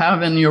you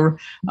have in your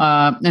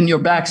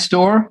back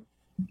store.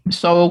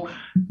 So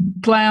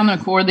plan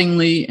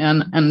accordingly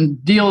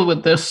and deal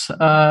with this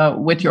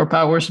with your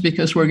powers,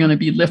 because we're going to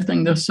be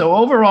lifting this. So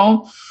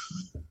overall,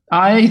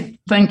 I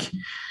think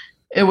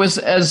it was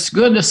as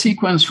good a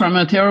sequence from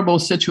a terrible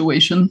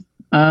situation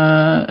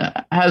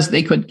as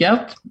they could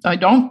get. I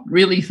don't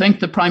really think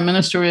the Prime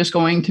Minister is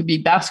going to be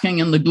basking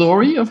in the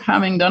glory of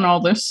having done all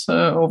this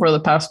over the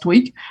past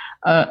week.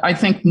 I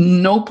think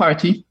no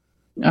party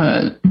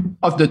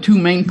of the two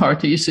main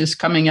parties is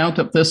coming out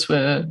of this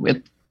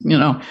with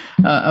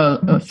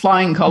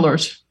flying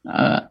colors,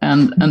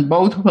 and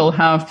both will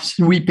have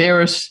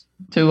repairs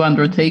to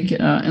undertake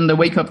in the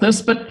wake of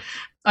this. But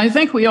I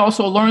think we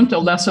also learned a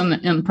lesson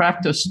in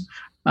practice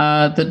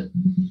that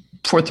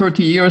for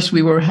 30 years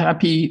we were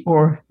happy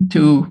or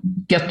to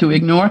get to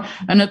ignore,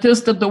 and it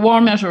is that the War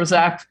Measures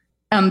Act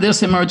and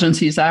this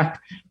Emergencies Act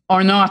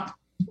are not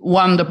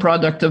one the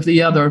product of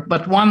the other,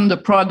 but one the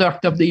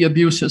product of the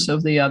abuses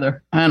of the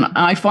other. And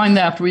I find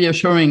that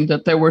reassuring,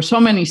 that there were so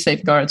many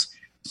safeguards,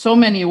 so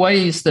many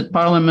ways that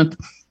Parliament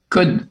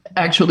could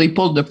actually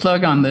pull the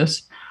plug on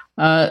this,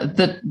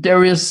 that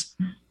there is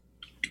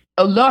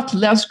a lot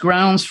less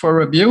grounds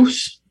for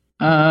abuse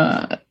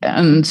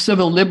and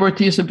civil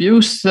liberties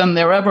abuse than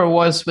there ever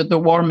was with the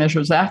War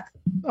Measures Act.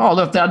 All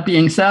of that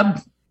being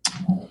said,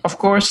 of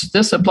course,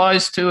 this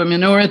applies to a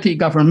minority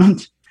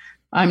government.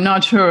 I'm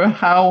not sure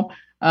how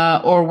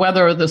or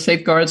whether the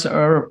safeguards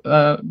are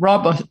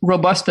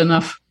robust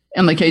enough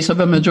in the case of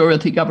a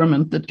majority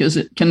government that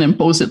it can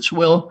impose its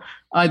will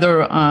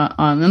either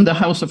in the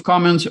House of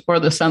Commons or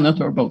the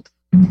Senate or both.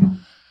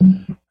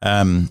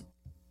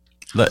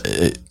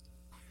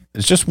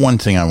 It's just one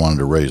thing I wanted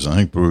to raise. I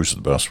think Bruce is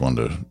the best one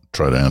to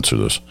try to answer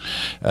this.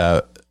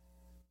 It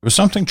was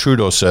something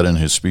Trudeau said in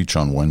his speech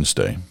on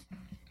Wednesday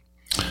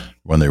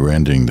when they were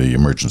ending the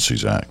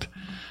Emergencies Act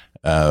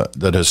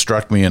that has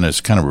struck me and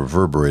has kind of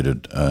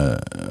reverberated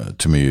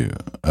to me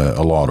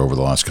a lot over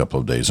the last couple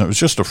of days. And it was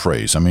just a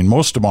phrase. I mean,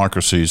 most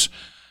democracies,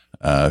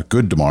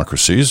 good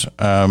democracies,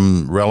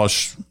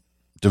 relish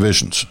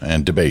divisions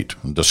and debate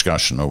and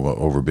discussion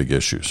over big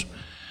issues.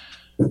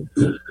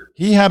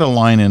 He had a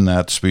line in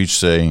that speech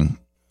saying,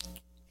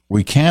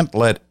 "We can't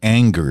let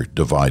anger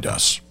divide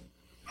us."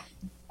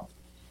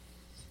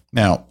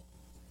 Now,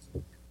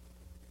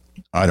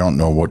 I don't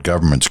know what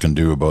governments can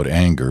do about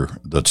anger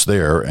that's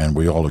there, and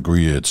we all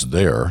agree it's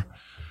there.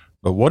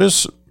 But what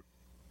is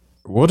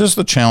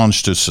the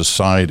challenge to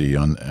society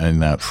in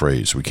that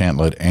phrase? We can't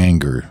let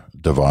anger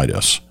divide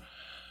us.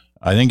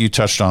 I think you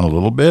touched on a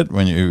little bit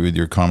with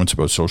your comments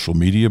about social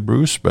media,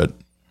 Bruce, but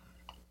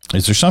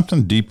is there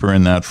something deeper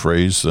in that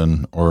phrase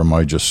or am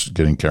I just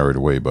getting carried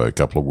away by a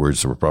couple of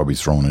words that were probably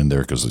thrown in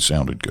there because they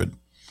sounded good?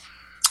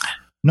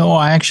 No,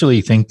 I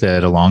actually think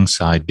that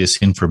alongside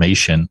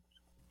disinformation,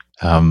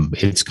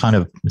 it's kind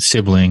of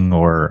sibling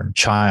or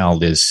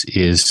child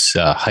is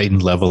a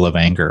heightened level of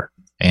anger.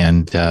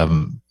 And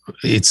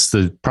it's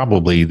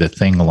probably the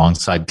thing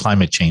alongside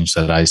climate change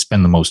that I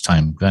spend the most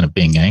time kind of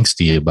being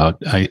angsty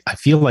about. I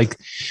feel like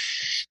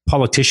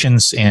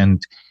politicians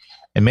and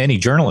many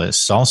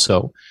journalists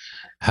also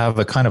have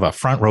a kind of a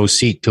front row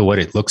seat to what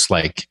it looks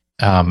like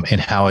and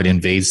how it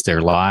invades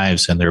their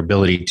lives and their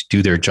ability to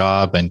do their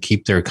job and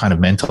keep their kind of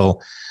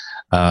mental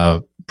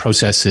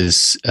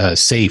processes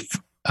safe.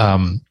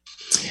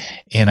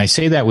 And I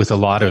say that with a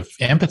lot of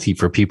empathy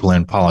for people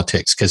in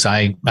politics, because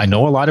I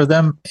know a lot of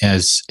them,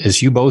 as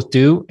you both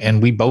do,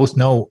 and we both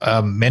know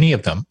many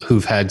of them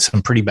who've had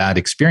some pretty bad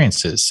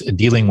experiences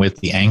dealing with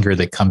the anger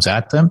that comes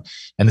at them.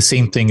 And the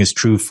same thing is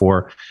true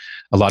for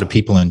a lot of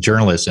people in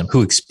journalism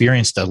who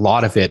experienced a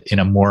lot of it in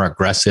a more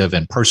aggressive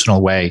and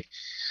personal way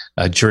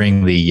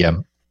during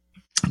the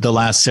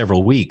last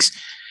several weeks.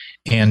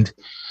 And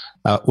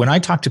when I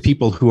talk to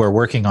people who are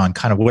working on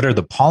kind of what are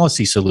the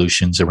policy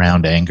solutions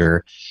around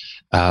anger,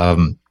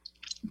 I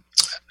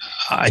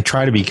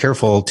try to be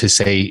careful to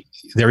say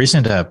there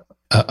isn't a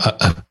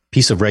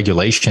piece of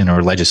regulation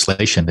or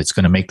legislation that's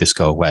going to make this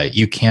go away.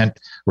 You can't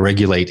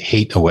regulate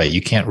hate away.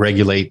 You can't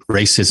regulate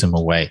racism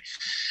away.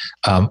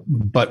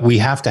 But we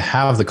have to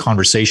have the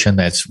conversation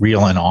that's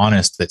real and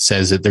honest, that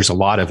says that there's a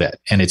lot of it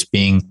and it's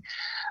being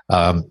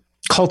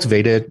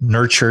cultivated,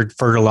 nurtured,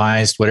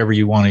 fertilized, whatever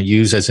you want to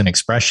use as an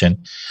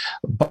expression,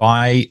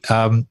 by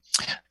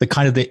the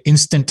kind of the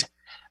instant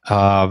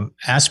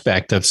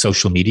aspect of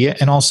social media,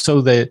 and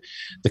also the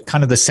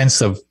kind of the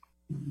sense of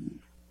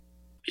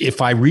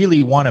if I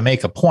really want to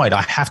make a point,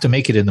 I have to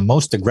make it in the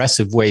most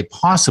aggressive way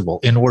possible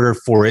in order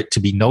for it to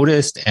be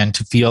noticed and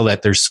to feel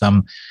that there's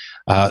some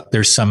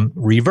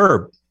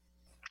reverb.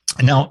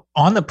 Now,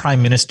 on the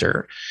Prime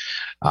Minister,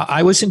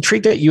 I was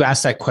intrigued that you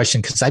asked that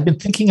question because I've been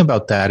thinking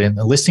about that and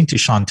listening to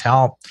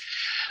Chantal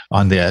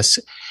on this.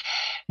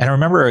 And I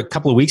remember a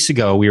couple of weeks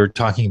ago, we were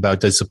talking about,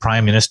 does the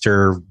Prime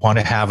Minister want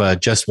to have a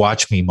just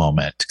watch me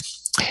moment?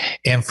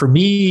 And for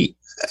me,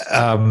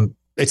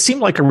 it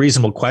seemed like a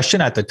reasonable question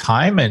at the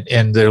time.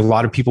 And there, a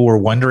lot of people were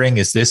wondering,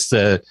 is this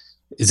going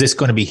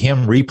to be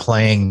him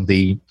replaying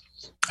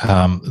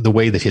the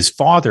way that his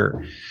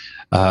father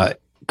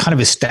kind of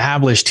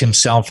established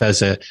himself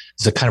as a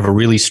kind of a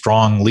really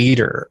strong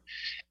leader?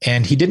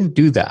 And he didn't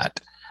do that.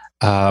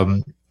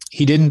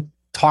 He didn't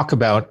talk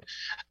about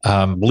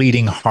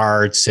bleeding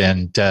hearts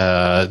and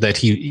that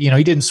he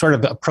didn't sort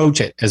of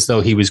approach it as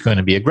though he was going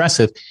to be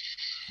aggressive.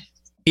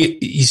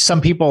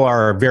 Some people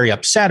are very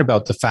upset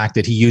about the fact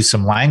that he used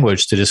some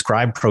language to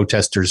describe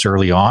protesters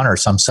early on, or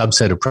some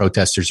subset of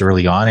protesters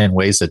early on, in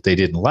ways that they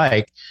didn't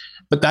like.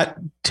 But that,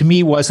 to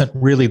me, wasn't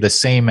really the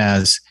same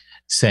as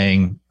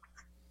saying,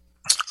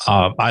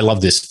 I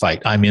love this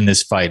fight. I'm in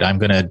this fight. I'm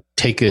going to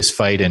take this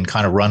fight and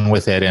kind of run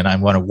with it. And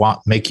I'm going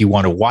to make you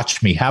want to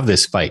watch me have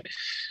this fight.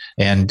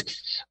 And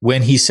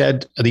when he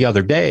said the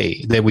other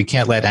day that we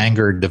can't let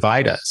anger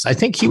divide us, I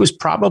think he was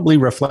probably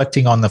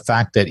reflecting on the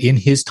fact that in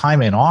his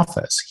time in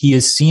office, he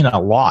has seen a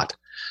lot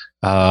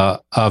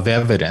of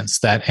evidence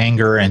that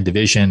anger and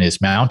division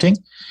is mounting.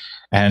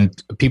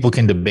 And people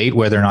can debate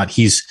whether or not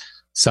he's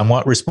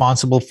somewhat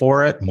responsible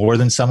for it, more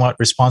than somewhat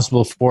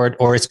responsible for it,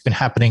 or it's been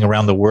happening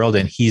around the world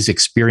and he's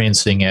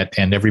experiencing it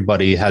and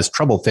everybody has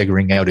trouble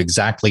figuring out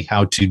exactly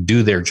how to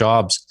do their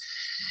jobs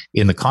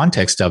in the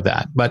context of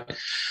that. But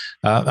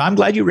I'm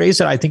glad you raised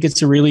it. I think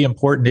it's a really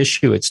important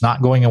issue. It's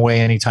not going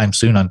away anytime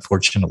soon,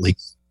 unfortunately.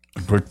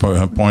 A quick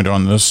point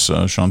on this,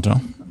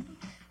 Chantal.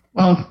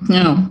 Well,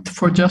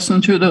 for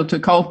Justin Trudeau to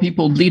call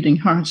people bleeding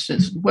hearts,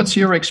 what's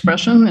your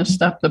expression? Is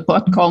that the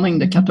pot calling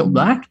the kettle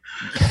black?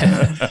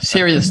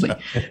 Seriously,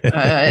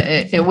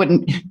 he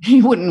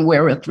wouldn't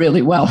wear it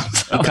really well.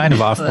 So, kind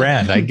of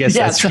off-brand, I guess.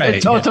 Yes, that's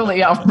right.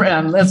 Totally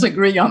off-brand. Let's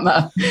agree on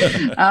that.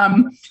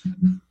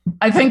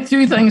 I think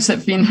two things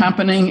have been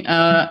happening,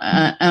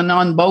 and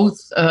on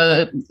both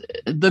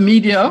the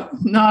media,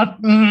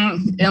 not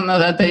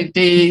that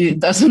they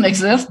doesn't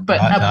exist, but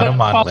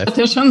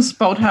politicians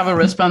both have a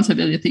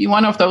responsibility.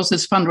 One of those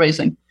is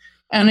fundraising,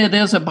 and it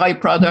is a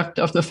byproduct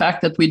of the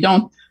fact that we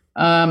don't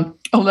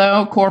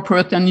allow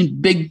corporate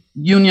and big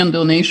union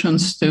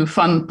donations to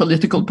fund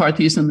political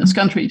parties in this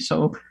country.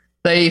 So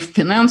they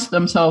finance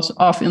themselves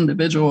off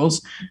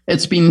individuals.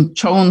 It's been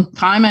shown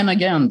time and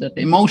again that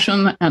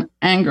emotion and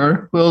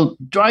anger will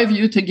drive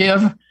you to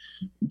give.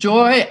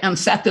 Joy and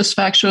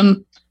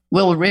satisfaction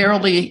will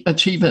rarely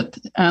achieve it.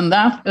 And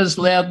that has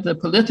led the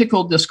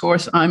political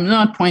discourse. I'm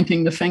not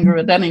pointing the finger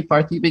at any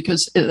party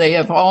because they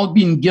have all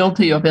been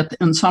guilty of it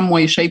in some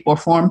way, shape, or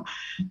form,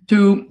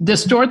 to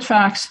distort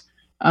facts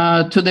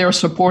to their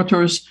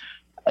supporters,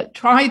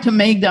 try to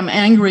make them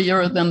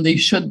angrier than they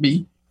should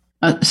be,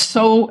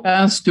 so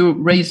as to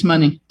raise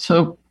money.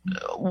 So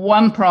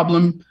one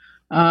problem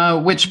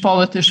which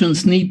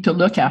politicians need to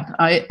look at.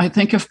 I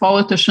think if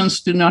politicians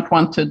do not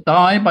want to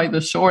die by the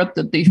sword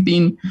that they've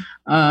been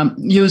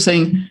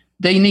using,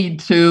 they need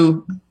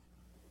to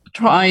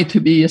try to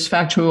be as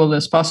factual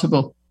as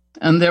possible.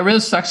 And there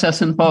is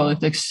success in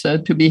politics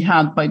to be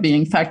had by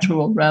being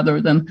factual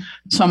rather than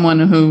someone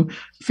who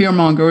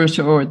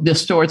fearmongers or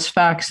distorts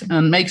facts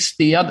and makes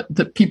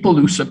the people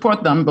who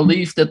support them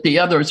believe that the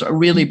others are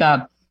really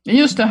bad. I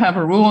used to have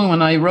a rule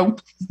when I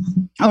wrote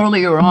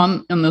earlier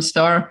on in the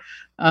Star,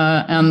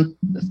 and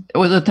it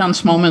was a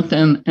tense moment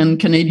in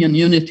Canadian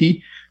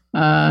unity.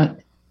 I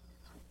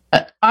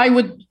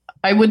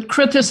would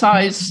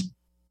criticize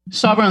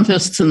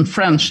sovereigntists in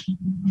French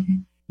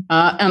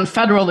and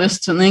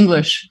federalists in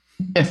English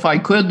if I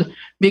could,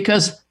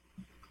 because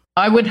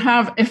I would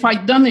have, if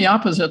I'd done the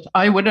opposite,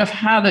 I would have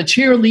had a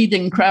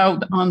cheerleading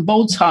crowd on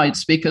both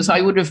sides because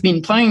I would have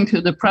been playing to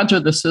the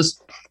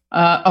prejudices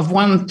of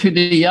one to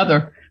the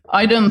other.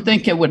 I didn't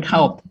think it would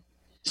help.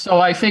 So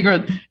I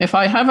figured if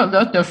I have a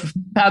lot of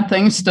bad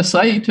things to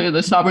say to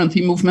the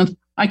sovereignty movement,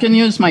 I can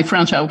use my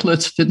French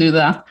outlets to do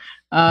that.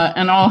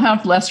 And I'll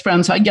have less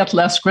friends. I get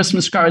less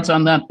Christmas cards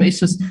on that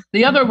basis.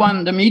 The other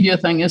one, the media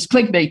thing, is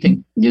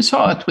clickbaiting. You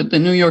saw it with the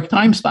New York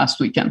Times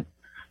last weekend.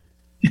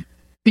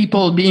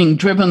 People being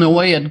driven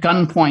away at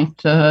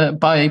gunpoint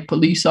by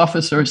police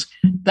officers.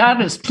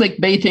 That is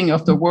clickbaiting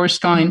of the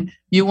worst kind.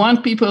 You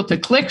want people to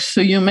click,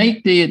 so you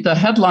make the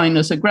headline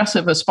as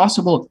aggressive as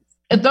possible.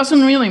 It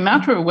doesn't really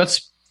matter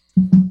what's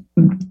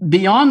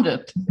beyond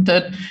it.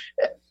 That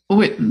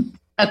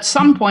at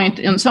some point,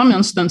 in some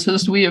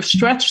instances, we have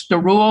stretched the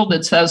rule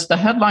that says the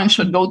headline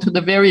should go to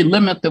the very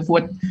limit of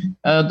what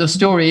the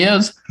story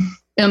is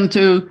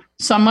into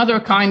some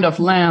other kind of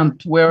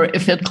land where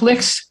if it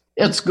clicks,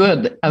 it's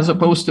good, as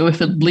opposed to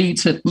if it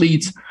bleeds, it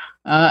leads.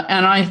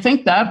 And I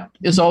think that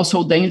is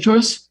also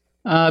dangerous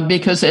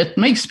because it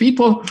makes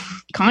people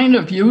kind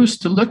of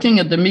used to looking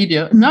at the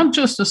media, not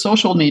just the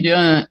social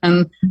media,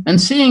 and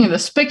seeing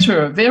this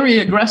picture, a very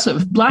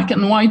aggressive black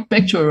and white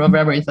picture of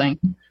everything,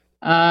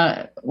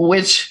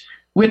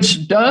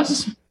 which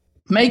does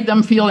make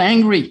them feel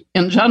angry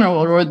in general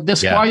or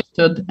disquieted.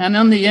 Yeah. And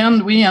in the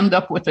end, we end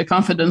up with a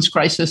confidence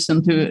crisis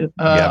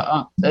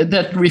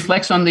that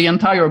reflects on the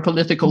entire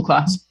political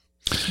class.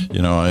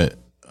 You know,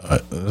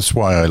 that's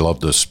why I love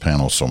this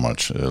panel so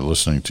much.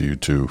 Listening to you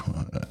two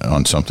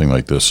on something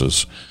like this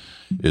is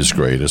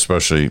great,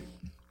 especially,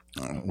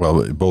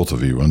 well, both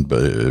of you and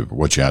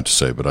what you had to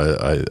say. But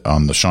I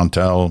on the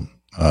Chantal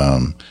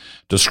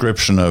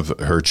description of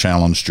her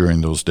challenge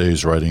during those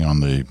days writing on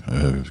the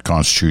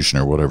Constitution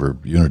or whatever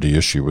unity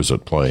issue was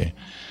at play.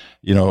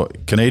 You know,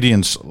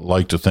 Canadians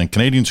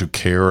who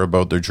care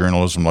about their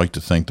journalism like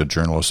to think that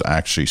journalists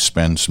actually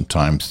spend some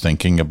time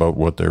thinking about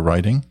what they're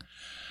writing.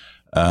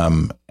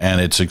 And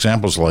it's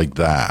examples like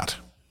that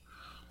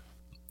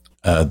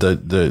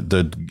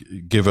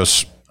that give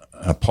us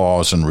a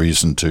pause and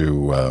reason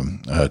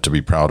to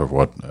be proud of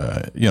what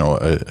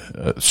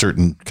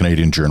certain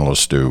Canadian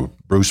journalists do.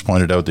 Bruce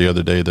pointed out the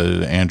other day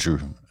the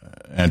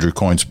Andrew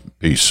Coyne's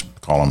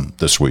column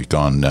this week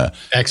on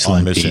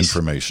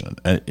misinformation.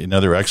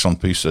 Another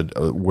excellent piece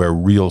where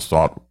real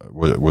thought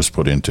was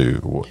put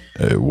into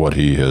what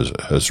he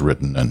has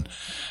written,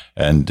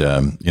 and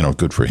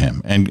good for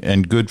him,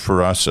 and good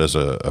for us as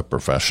a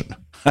profession.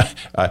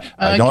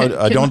 I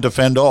don't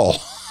defend all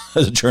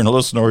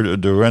journalists, nor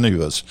do any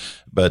of us.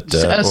 But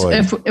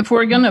if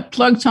we're going to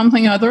plug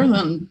something other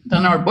than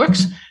our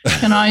books,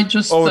 can I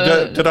just?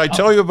 Did I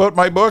tell you about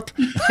my book?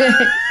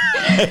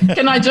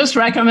 Can I just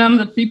recommend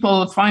that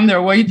people find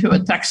their way to a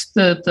text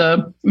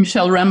that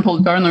Michelle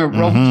Rempel-Garner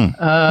wrote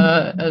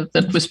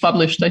that was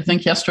published, I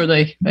think,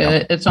 yesterday.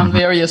 It's on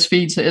various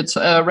feeds. It's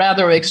a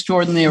rather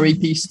extraordinary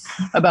piece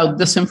about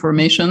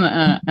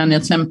disinformation and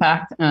its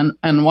impact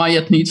and why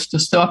it needs to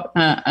stop.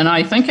 And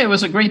I think it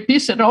was a great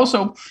piece. It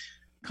also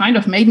kind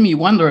of made me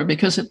wonder,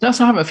 because it does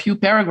have a few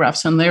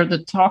paragraphs in there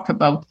that talk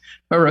about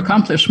her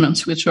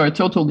accomplishments, which are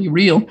totally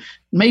real. It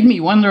made me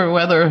wonder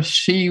whether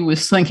she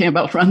was thinking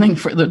about running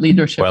for the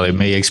leadership. Well, it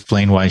may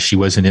explain why she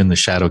wasn't in the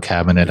shadow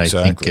cabinet,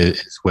 exactly. I think,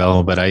 as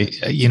well. But I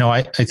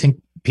think,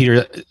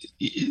 Peter,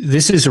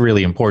 this is a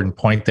really important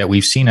point that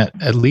we've seen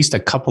at least a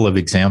couple of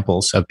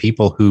examples of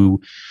people who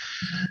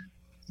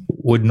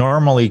would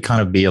normally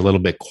kind of be a little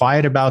bit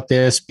quiet about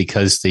this,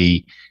 because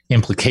the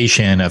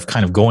implication of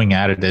kind of going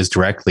at it as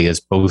directly as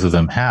both of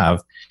them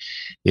have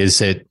is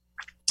that,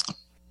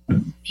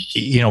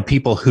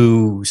 people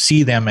who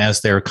see them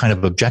as their kind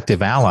of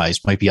objective allies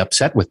might be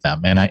upset with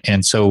them.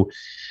 And so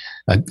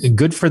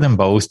good for them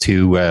both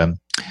to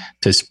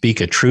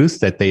speak a truth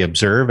that they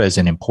observe as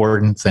an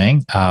important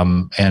thing.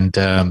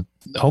 And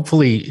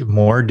hopefully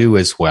more do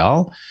as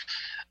well,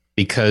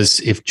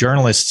 because if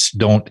journalists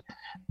don't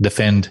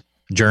defend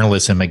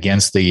journalism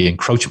against the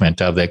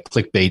encroachment of the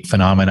clickbait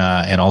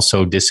phenomena and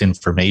also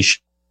disinformation,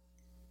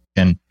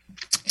 and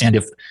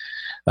if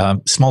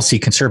small c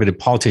conservative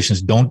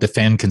politicians don't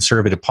defend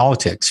conservative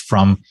politics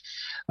from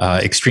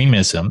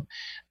extremism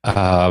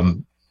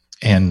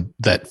and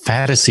that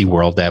fantasy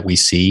world that we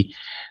see,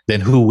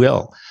 then who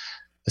will?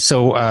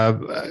 So,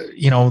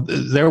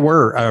 there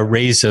were a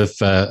raise of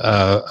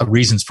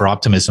reasons for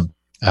optimism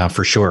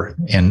for sure,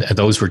 and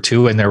those were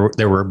two, and there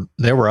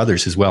were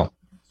others as well.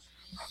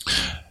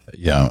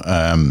 Yeah,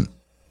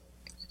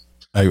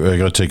 I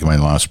got to take my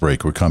last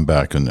break. We'll come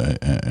back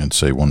and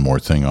say one more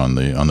thing on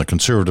the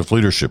Conservative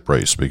leadership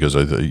race, because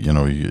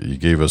you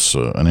gave us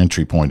an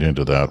entry point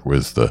into that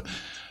with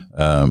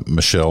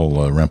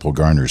Michelle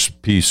Rempel-Garner's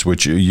piece,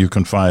 which you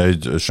can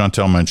find.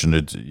 Chantal mentioned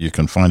it. You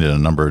can find it in a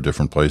number of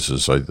different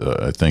places.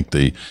 I think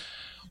the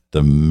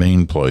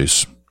main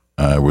place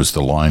was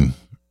the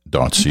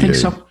line.ca. I think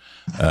so.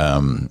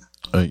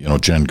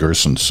 Jen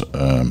Gerson's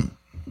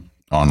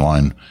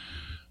online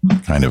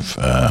kind of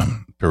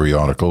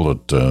periodical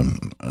that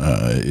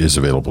is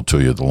available to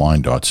you, the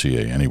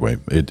line.ca. Anyway,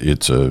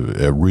 it's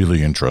a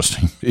really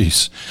interesting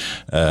piece,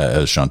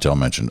 as Chantal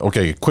mentioned.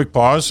 Okay, quick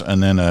pause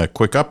and then a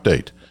quick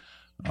update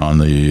on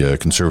the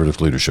Conservative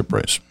leadership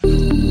race.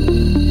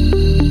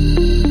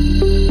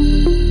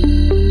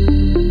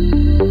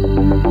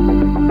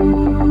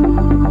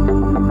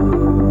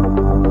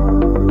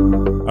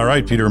 All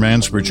right, Peter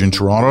Mansbridge in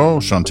Toronto,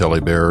 Chantal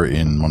Hébert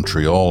in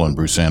Montreal, and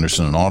Bruce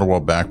Anderson in Ottawa,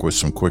 back with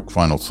some quick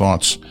final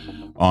thoughts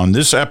on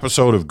this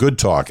episode of Good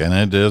Talk, and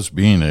it has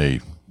been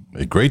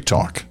a great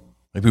talk.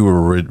 Maybe we'll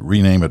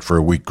rename it for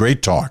a week.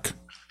 Great Talk.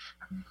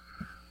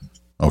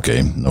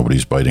 Okay,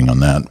 nobody's biting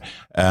on that.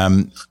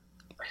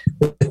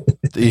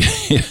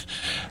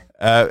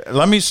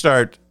 Let me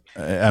start,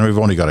 and we've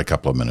only got a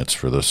couple of minutes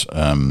for this,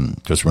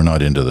 because we're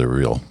not into the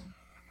real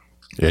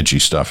edgy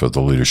stuff of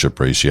the leadership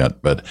race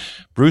yet. But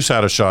Bruce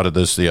had a shot at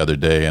this the other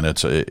day, and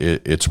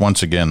it's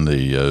once again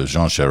the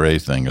Jean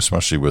Charest thing,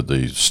 especially with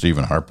the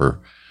Stephen Harper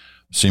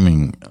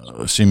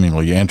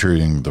seemingly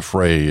entering the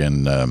fray,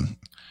 and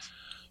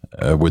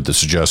with the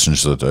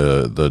suggestions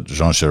that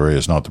Jean Charest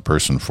is not the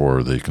person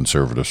for the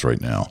Conservatives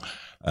right now.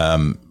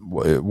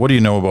 What do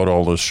you know about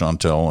all this,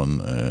 Chantal,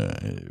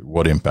 and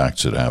what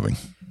impact's it having?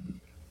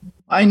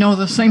 I know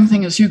the same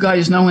thing as you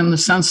guys know, in the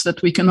sense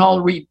that we can all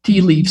read tea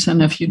leaves.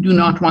 And if you do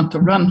not want to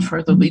run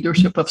for the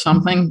leadership of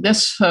something,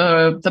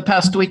 the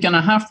past week and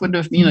a half would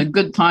have been a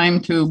good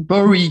time to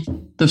bury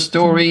the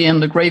story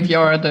in the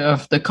graveyard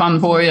of the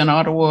convoy in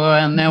Ottawa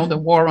and now the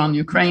war on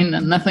Ukraine,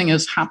 and nothing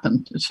has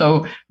happened.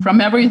 So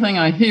from everything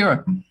I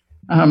hear,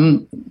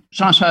 Jean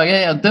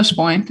Charest at this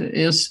point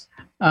is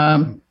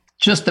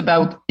just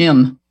about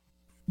in.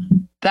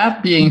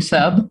 That being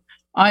said,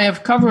 I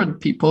have covered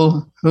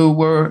people who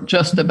were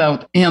just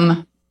about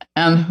in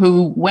and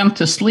who went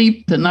to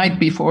sleep the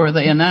night before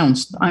they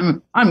announced.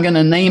 I'm going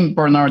to name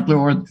Bernard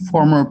Lord,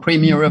 former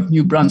Premier of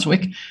New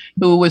Brunswick,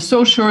 who was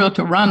so sure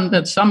to run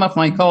that some of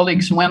my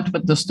colleagues went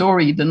with the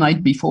story the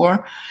night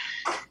before.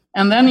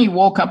 And then he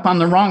woke up on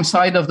the wrong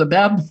side of the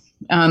bed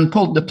and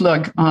pulled the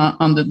plug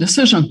on the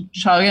decision.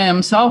 Charest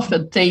himself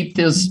had taped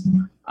his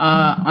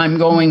I'm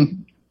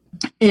going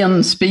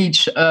in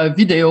speech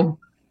video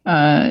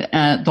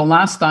the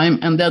last time,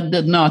 and that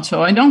did not.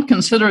 So I don't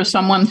consider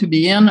someone to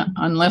be in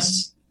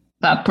unless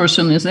that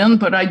person is in,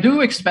 but I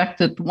do expect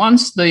that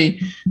once the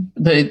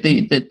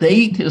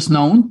date is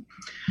known,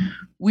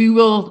 we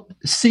will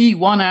see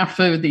one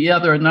after the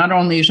other, not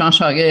only Jean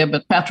Charest,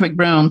 but Patrick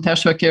Brown,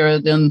 Tasha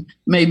Carradine,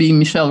 maybe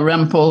Michelle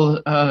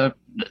Rempel,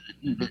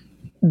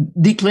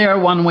 declare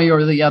one way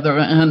or the other,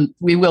 and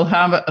we will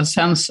have a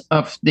sense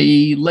of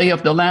the lay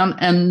of the land.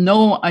 And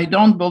no, I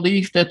don't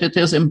believe that it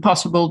is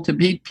impossible to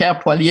beat Pierre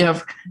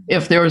Poilievre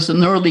if there is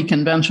an early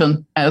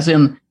convention, as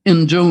in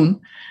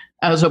June,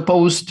 as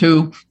opposed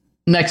to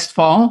next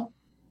fall.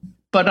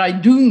 But I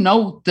do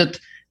note that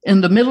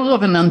in the middle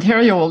of an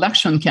Ontario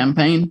election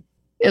campaign,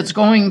 it's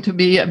going to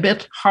be a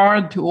bit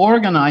hard to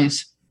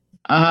organize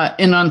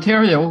in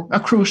Ontario, a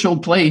crucial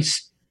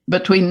place,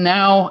 between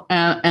now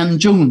and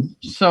June.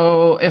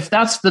 So if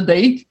that's the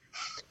date,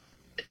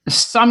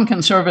 some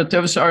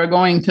Conservatives are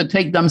going to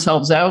take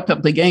themselves out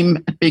of the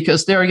game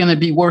because they're going to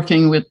be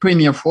working with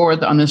Premier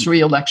Ford on his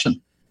re-election.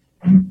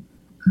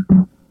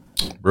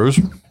 Bruce?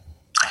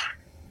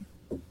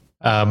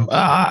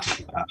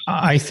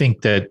 I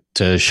think that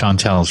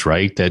Chantal's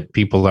right, that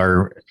people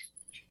are,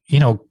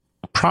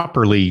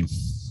 properly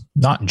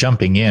not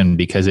jumping in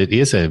because it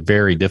is a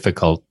very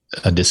difficult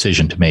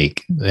decision to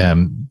make.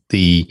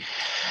 The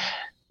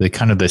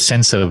kind of the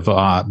sense of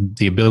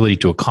the ability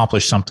to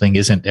accomplish something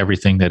isn't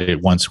everything that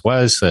it once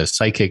was. The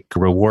psychic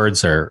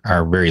rewards are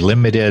very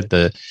limited.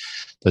 The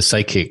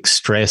psychic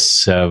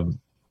stress of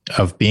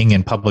being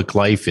in public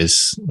life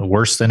is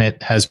worse than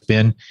it has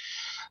been.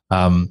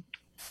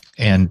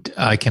 And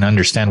I can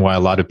understand why a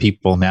lot of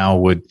people now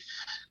would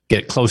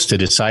get close to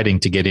deciding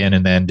to get in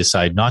and then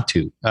decide not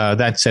to.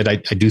 That said, I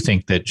do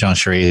think that Jean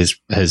Charest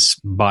has,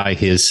 by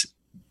his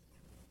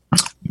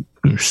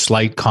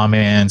slight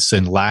comments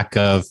and lack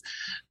of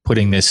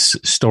putting this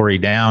story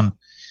down,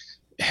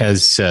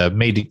 has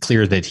made it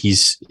clear that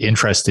he's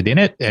interested in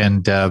it,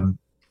 and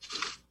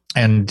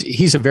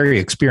he's a very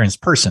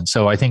experienced person.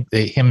 So I think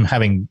that him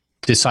having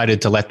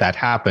decided to let that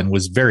happen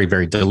was very,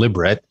 very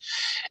deliberate,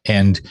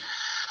 and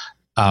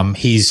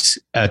he's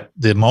at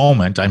the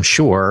moment, I'm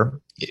sure,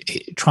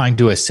 trying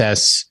to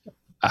assess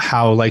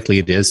how likely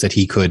it is that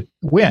he could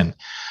win,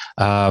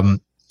 and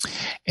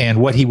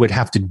what he would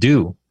have to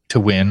do to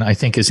win, I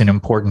think, is an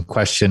important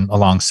question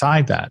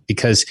alongside that.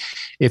 Because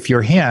if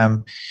you're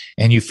him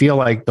and you feel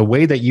like the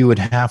way that you would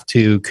have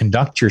to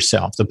conduct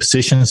yourself, the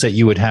positions that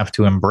you would have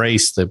to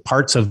embrace, the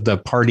parts of the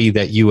party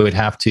that you would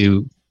have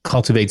to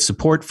cultivate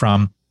support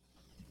from,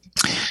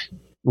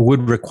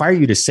 would require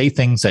you to say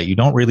things that you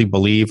don't really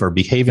believe or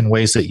behave in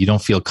ways that you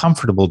don't feel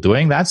comfortable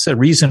doing, that's a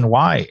reason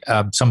why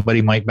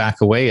somebody might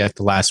back away at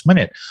the last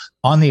minute.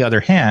 On the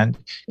other hand,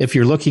 if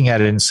you're looking at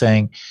it and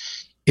saying,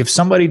 if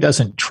somebody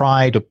doesn't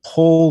try to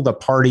pull the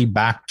party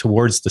back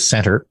towards the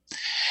center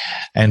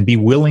and be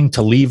willing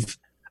to leave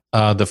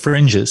the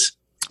fringes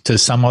to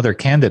some other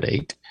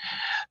candidate,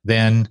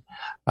 then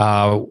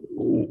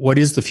what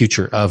is the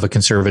future of a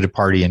Conservative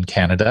Party in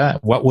Canada?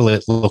 What will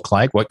it look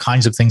like? What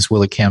kinds of things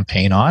will it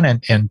campaign on?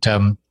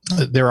 And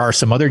there are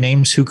some other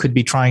names who could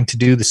be trying to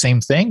do the same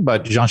thing,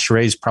 but Jean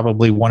Charest is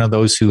probably one of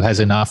those who has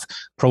enough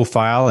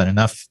profile and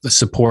enough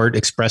support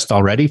expressed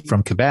already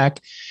from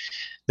Quebec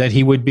that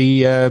he would be,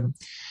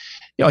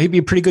 he'd be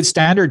a pretty good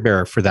standard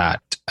bearer for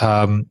that.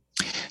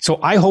 So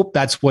I hope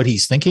that's what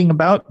he's thinking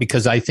about,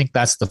 because I think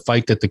that's the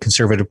fight that the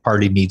Conservative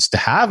Party needs to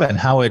have, and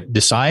how it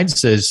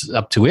decides is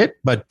up to it.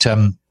 But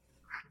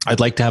I'd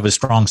like to have a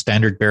strong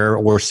standard bearer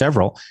or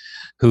several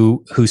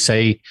who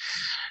say,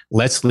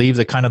 let's leave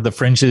the kind of the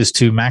fringes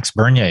to Max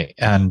Bernier,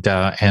 and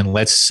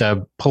let's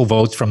pull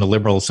votes from the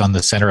Liberals on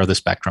the center of the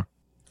spectrum.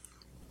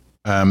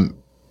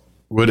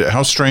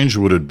 How strange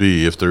would it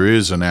be if there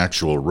is an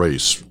actual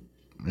race,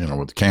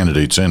 with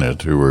candidates in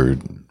it who are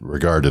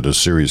regarded as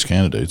serious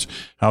candidates?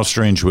 How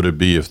strange would it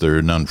be if there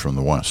are none from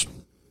the West?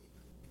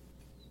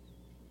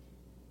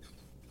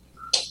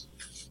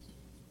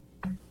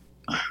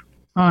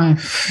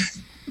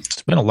 It's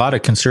There's been a lot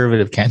of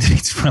conservative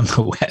candidates from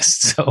the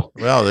West. So,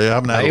 well, they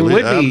haven't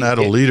had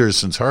a leader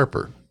since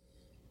Harper.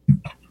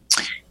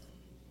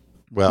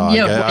 Well,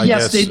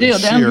 yes, they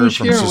did. Andrew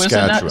Scheer was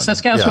a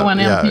Saskatchewan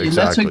MP. Yeah,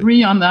 exactly. Let's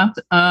agree on that.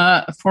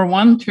 For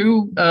one,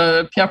 too,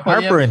 Pierre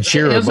Harper and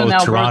Scheer were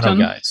both Toronto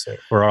guys.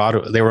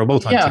 They were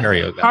both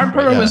Ontario guys.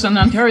 Harper was an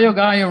Ontario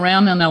guy who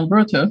ran in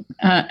Alberta,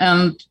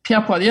 and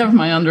Pierre Poilievre,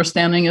 my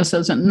understanding is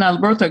an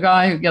Alberta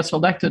guy who gets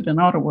elected in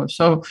Ottawa.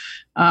 So,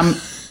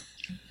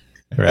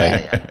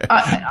 right.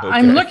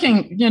 I'm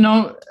looking,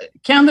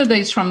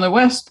 candidates from the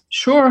West,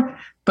 sure,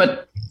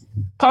 but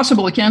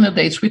possible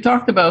candidates. We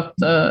talked about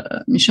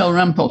Michelle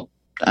Rempel.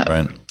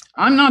 Right.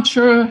 I'm not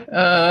sure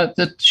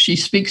that she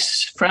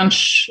speaks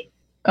French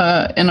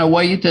in a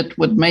way that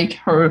would make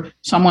her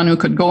someone who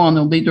could go on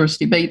a leaders'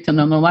 debate in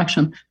an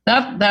election.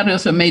 That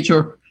is a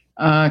major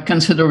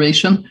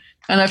consideration.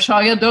 And if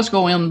Charest does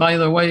go in, by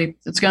the way,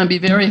 it's going to be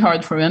very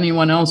hard for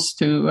anyone else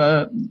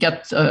to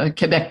get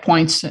Quebec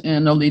points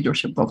in a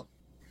leadership vote.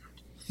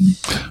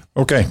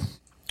 Okay.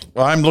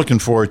 Well, I'm looking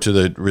forward to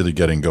that really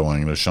getting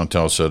going. As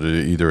Chantal said,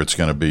 either it's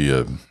going to be,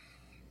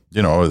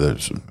 there are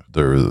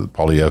the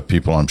Poilievre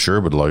people, I'm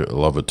sure, would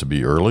love it to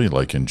be early,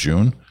 like in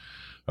June.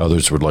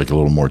 Others would like a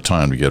little more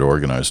time to get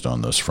organized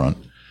on this front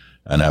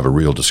and have a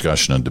real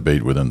discussion and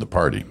debate within the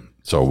party.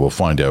 So we'll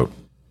find out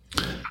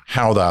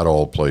how that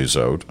all plays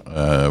out.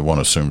 One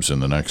assumes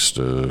in the next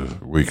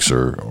weeks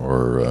or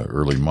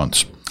early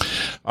months.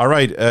 All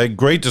right,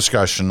 great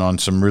discussion on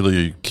some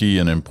really key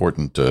and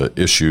important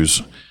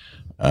issues.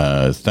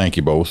 Thank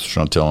you both,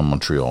 Chantal in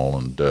Montreal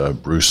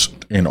and Bruce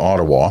in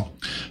Ottawa.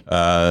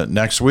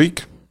 Next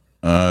week,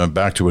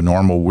 back to a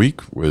normal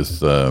week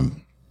with,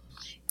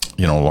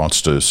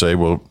 lots to say.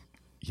 Well,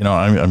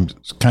 I'm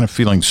kind of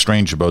feeling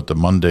strange about the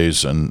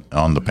Mondays and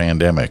on the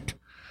pandemic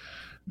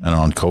and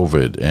on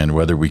COVID and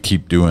whether we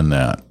keep doing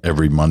that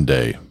every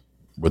Monday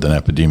with an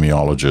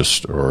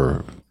epidemiologist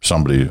or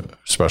somebody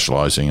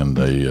specializing in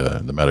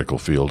the medical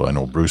field. I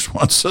know Bruce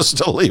wants us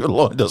to leave it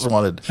alone. He doesn't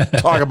want to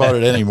talk about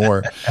it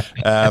anymore.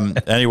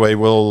 Anyway,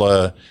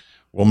 we'll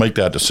make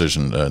that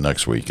decision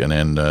next week. And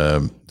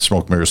then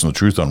Smoke, Mirrors, and the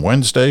Truth on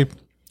Wednesday.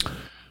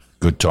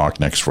 Good talk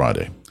next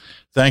Friday.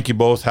 Thank you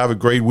both. Have a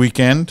great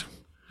weekend.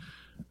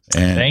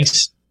 And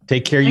thanks.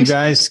 Take care, you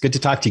guys. Good to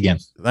talk to you again.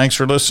 Thanks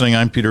for listening.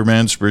 I'm Peter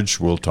Mansbridge.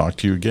 We'll talk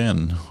to you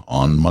again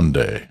on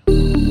Monday.